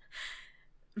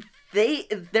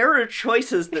 There are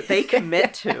choices that they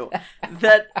commit to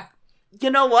that, you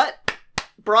know what?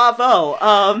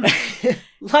 Bravo.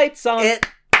 Lights on.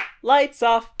 Lights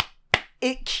off.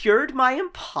 It cured my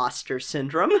imposter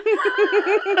syndrome.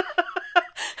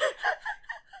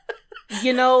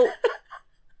 You know,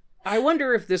 I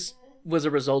wonder if this was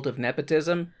a result of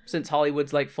nepotism, since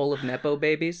Hollywood's like full of nepo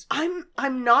babies.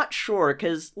 I'm not sure,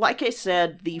 because like I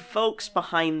said, the folks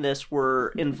behind this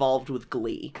were involved with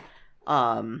Glee.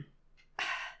 I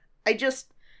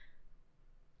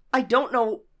don't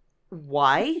know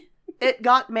why it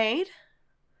got made.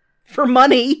 For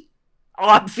money,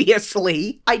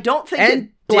 obviously. I don't think and it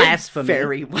blasphemy. did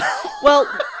very well. Well,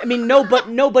 I mean,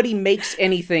 nobody makes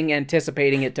anything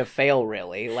anticipating it to fail,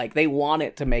 really. Like, they want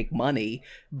it to make money,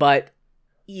 but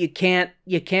you can't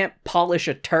polish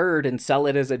a turd and sell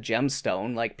it as a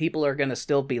gemstone. Like, people are gonna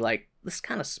still be like, this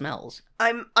kind of smells.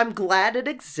 I'm glad it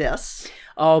exists.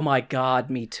 Oh my god,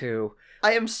 me too.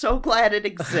 I am so glad it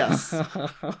exists.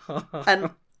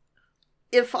 And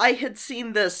if I had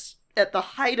seen this at the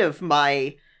height of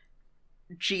my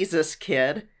Jesus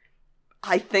kid,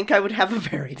 I think I would have a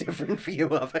very different view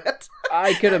of it.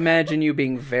 I could imagine you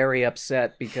being very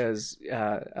upset because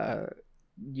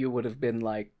you would have been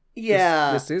like,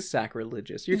 this is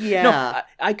sacrilegious.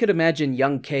 I could imagine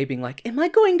young Kay being like, am I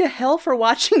going to hell for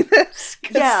watching this?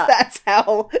 Yeah. That's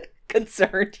how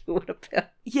concerned you would have been.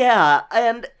 Yeah,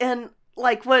 and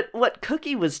like what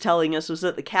Cookie was telling us was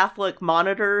that the Catholic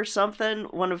Monitor or something,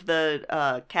 one of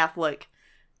the Catholic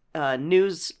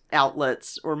news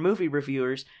outlets or movie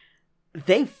reviewers,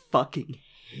 they fucking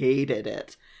hated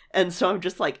it. And so I'm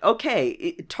just like,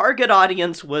 okay, target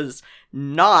audience was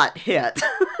not hit.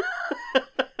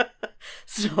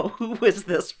 So who was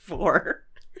this for?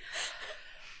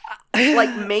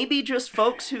 Like, maybe just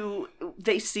folks who,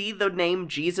 they see the name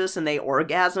Jesus and they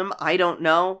orgasm? I don't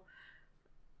know.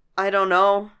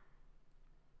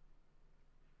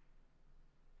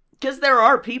 Because there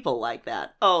are people like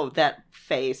that. Oh, that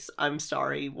face. I'm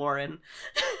sorry, Warren.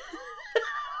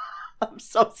 I'm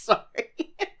so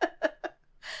sorry.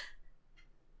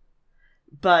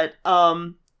 But,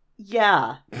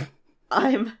 yeah.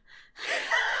 I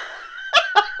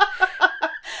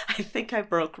think I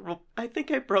broke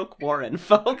Warren,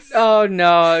 folks. Oh,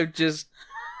 no, just...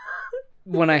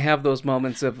 when I have those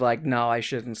moments of, like, no, I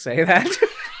shouldn't say that.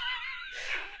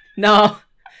 No.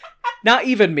 Not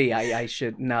even me, I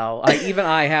should... No. Even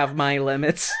I have my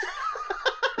limits.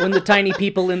 When the tiny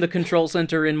people in the control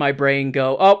center in my brain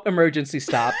go, oh, emergency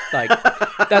stop. Like,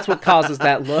 that's what causes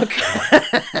that look.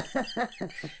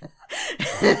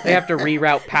 They have to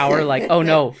reroute power, like, oh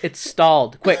no, it's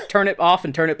stalled. Quick, turn it off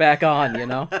and turn it back on, you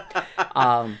know?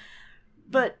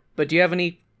 But do you have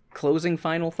any closing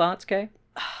final thoughts, Kay?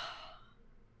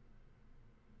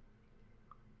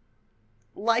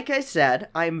 Like I said,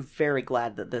 I'm very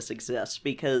glad that this exists,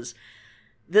 because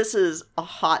this is a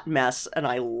hot mess and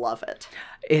I love it.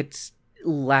 It's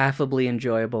laughably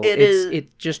enjoyable.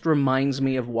 It just reminds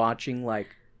me of watching,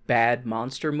 like, bad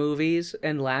monster movies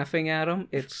and laughing at them.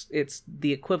 It's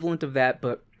the equivalent of that,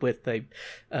 but with a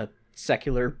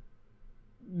secular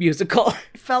musical.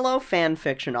 Fellow fan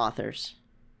fiction authors,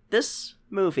 this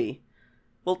movie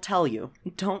will tell you,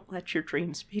 don't let your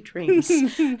dreams be dreams.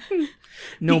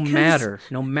 No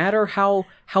matter how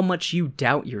much you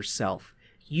doubt yourself,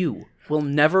 you will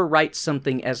never write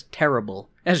something as terrible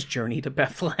as Journey to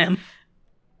Bethlehem.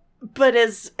 But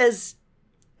as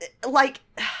like,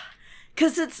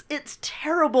 because it's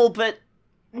terrible, but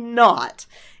not.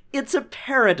 It's a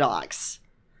paradox.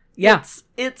 Yeah.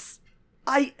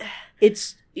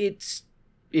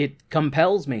 It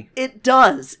compels me. It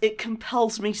does. It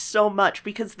compels me so much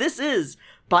because this is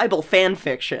Bible fan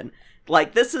fiction.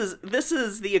 Like, this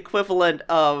is the equivalent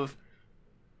of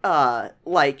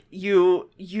like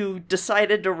you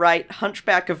decided to write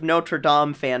Hunchback of Notre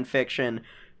Dame fan fiction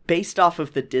based off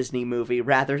of the Disney movie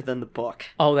rather than the book.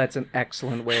 Oh, that's an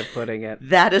excellent way of putting it.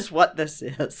 That is what this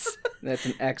is. That's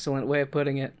an excellent way of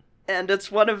putting it. And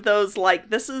it's one of those, like,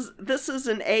 this is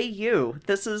an AU.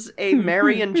 This is a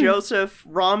Mary and Joseph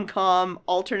rom-com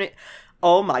alternate.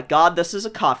 Oh my god, this is a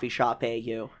coffee shop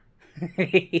AU.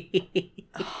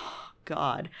 Oh,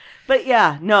 god. But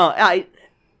yeah, no, I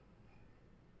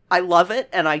love it,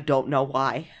 and I don't know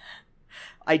why.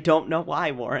 I don't know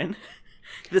why, Warren.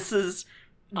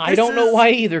 I don't know why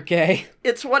either, Kay.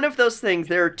 It's one of those things.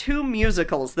 There are two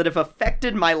musicals that have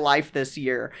affected my life this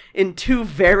year in two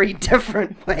very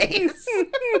different ways.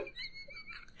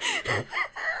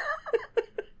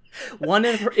 One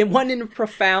in a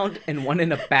profound and one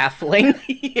in a baffling.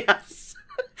 Yes.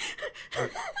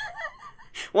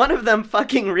 One of them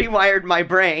fucking rewired my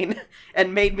brain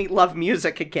and made me love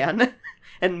music again.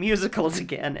 And musicals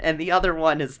again, and the other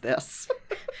one is this.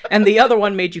 And the other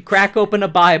one made you crack open a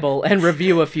Bible and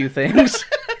review a few things.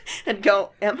 And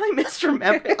go, am I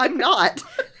misremembering? I'm not.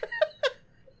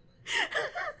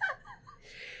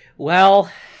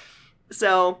 Well.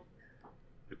 So,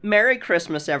 Merry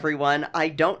Christmas, everyone. I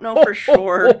don't know for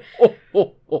sure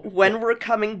when we're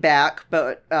coming back,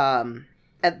 but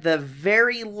at the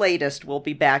very latest, we'll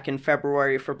be back in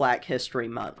February for Black History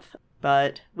Month.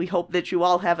 But we hope that you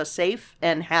all have a safe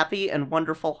and happy and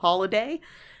wonderful holiday.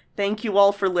 Thank you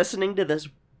all for listening to this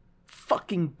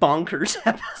fucking bonkers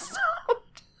episode.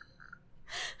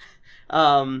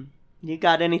 You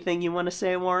got anything you want to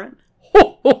say, Warren?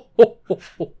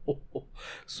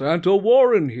 Santa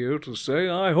Warren here to say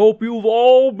I hope you've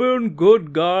all been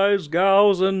good guys,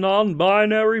 gals, and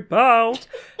non-binary pals.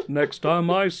 Next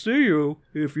time I see you,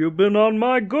 if you've been on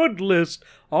my good list,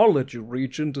 I'll let you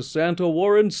reach into Santa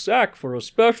Warren's sack for a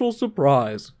special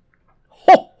surprise.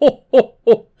 Ho, ho, ho,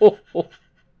 ho, ho, ho.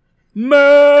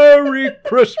 Merry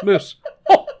Christmas!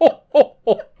 Ho, ho, ho,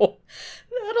 ho, ho.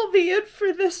 That'll be it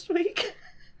for this week.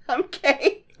 I'm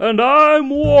Kay. And I'm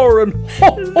Warren.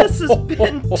 This has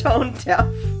been Tone Deaf.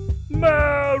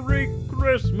 Merry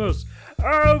Christmas,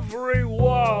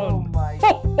 everyone!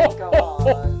 Oh my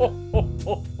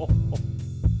god.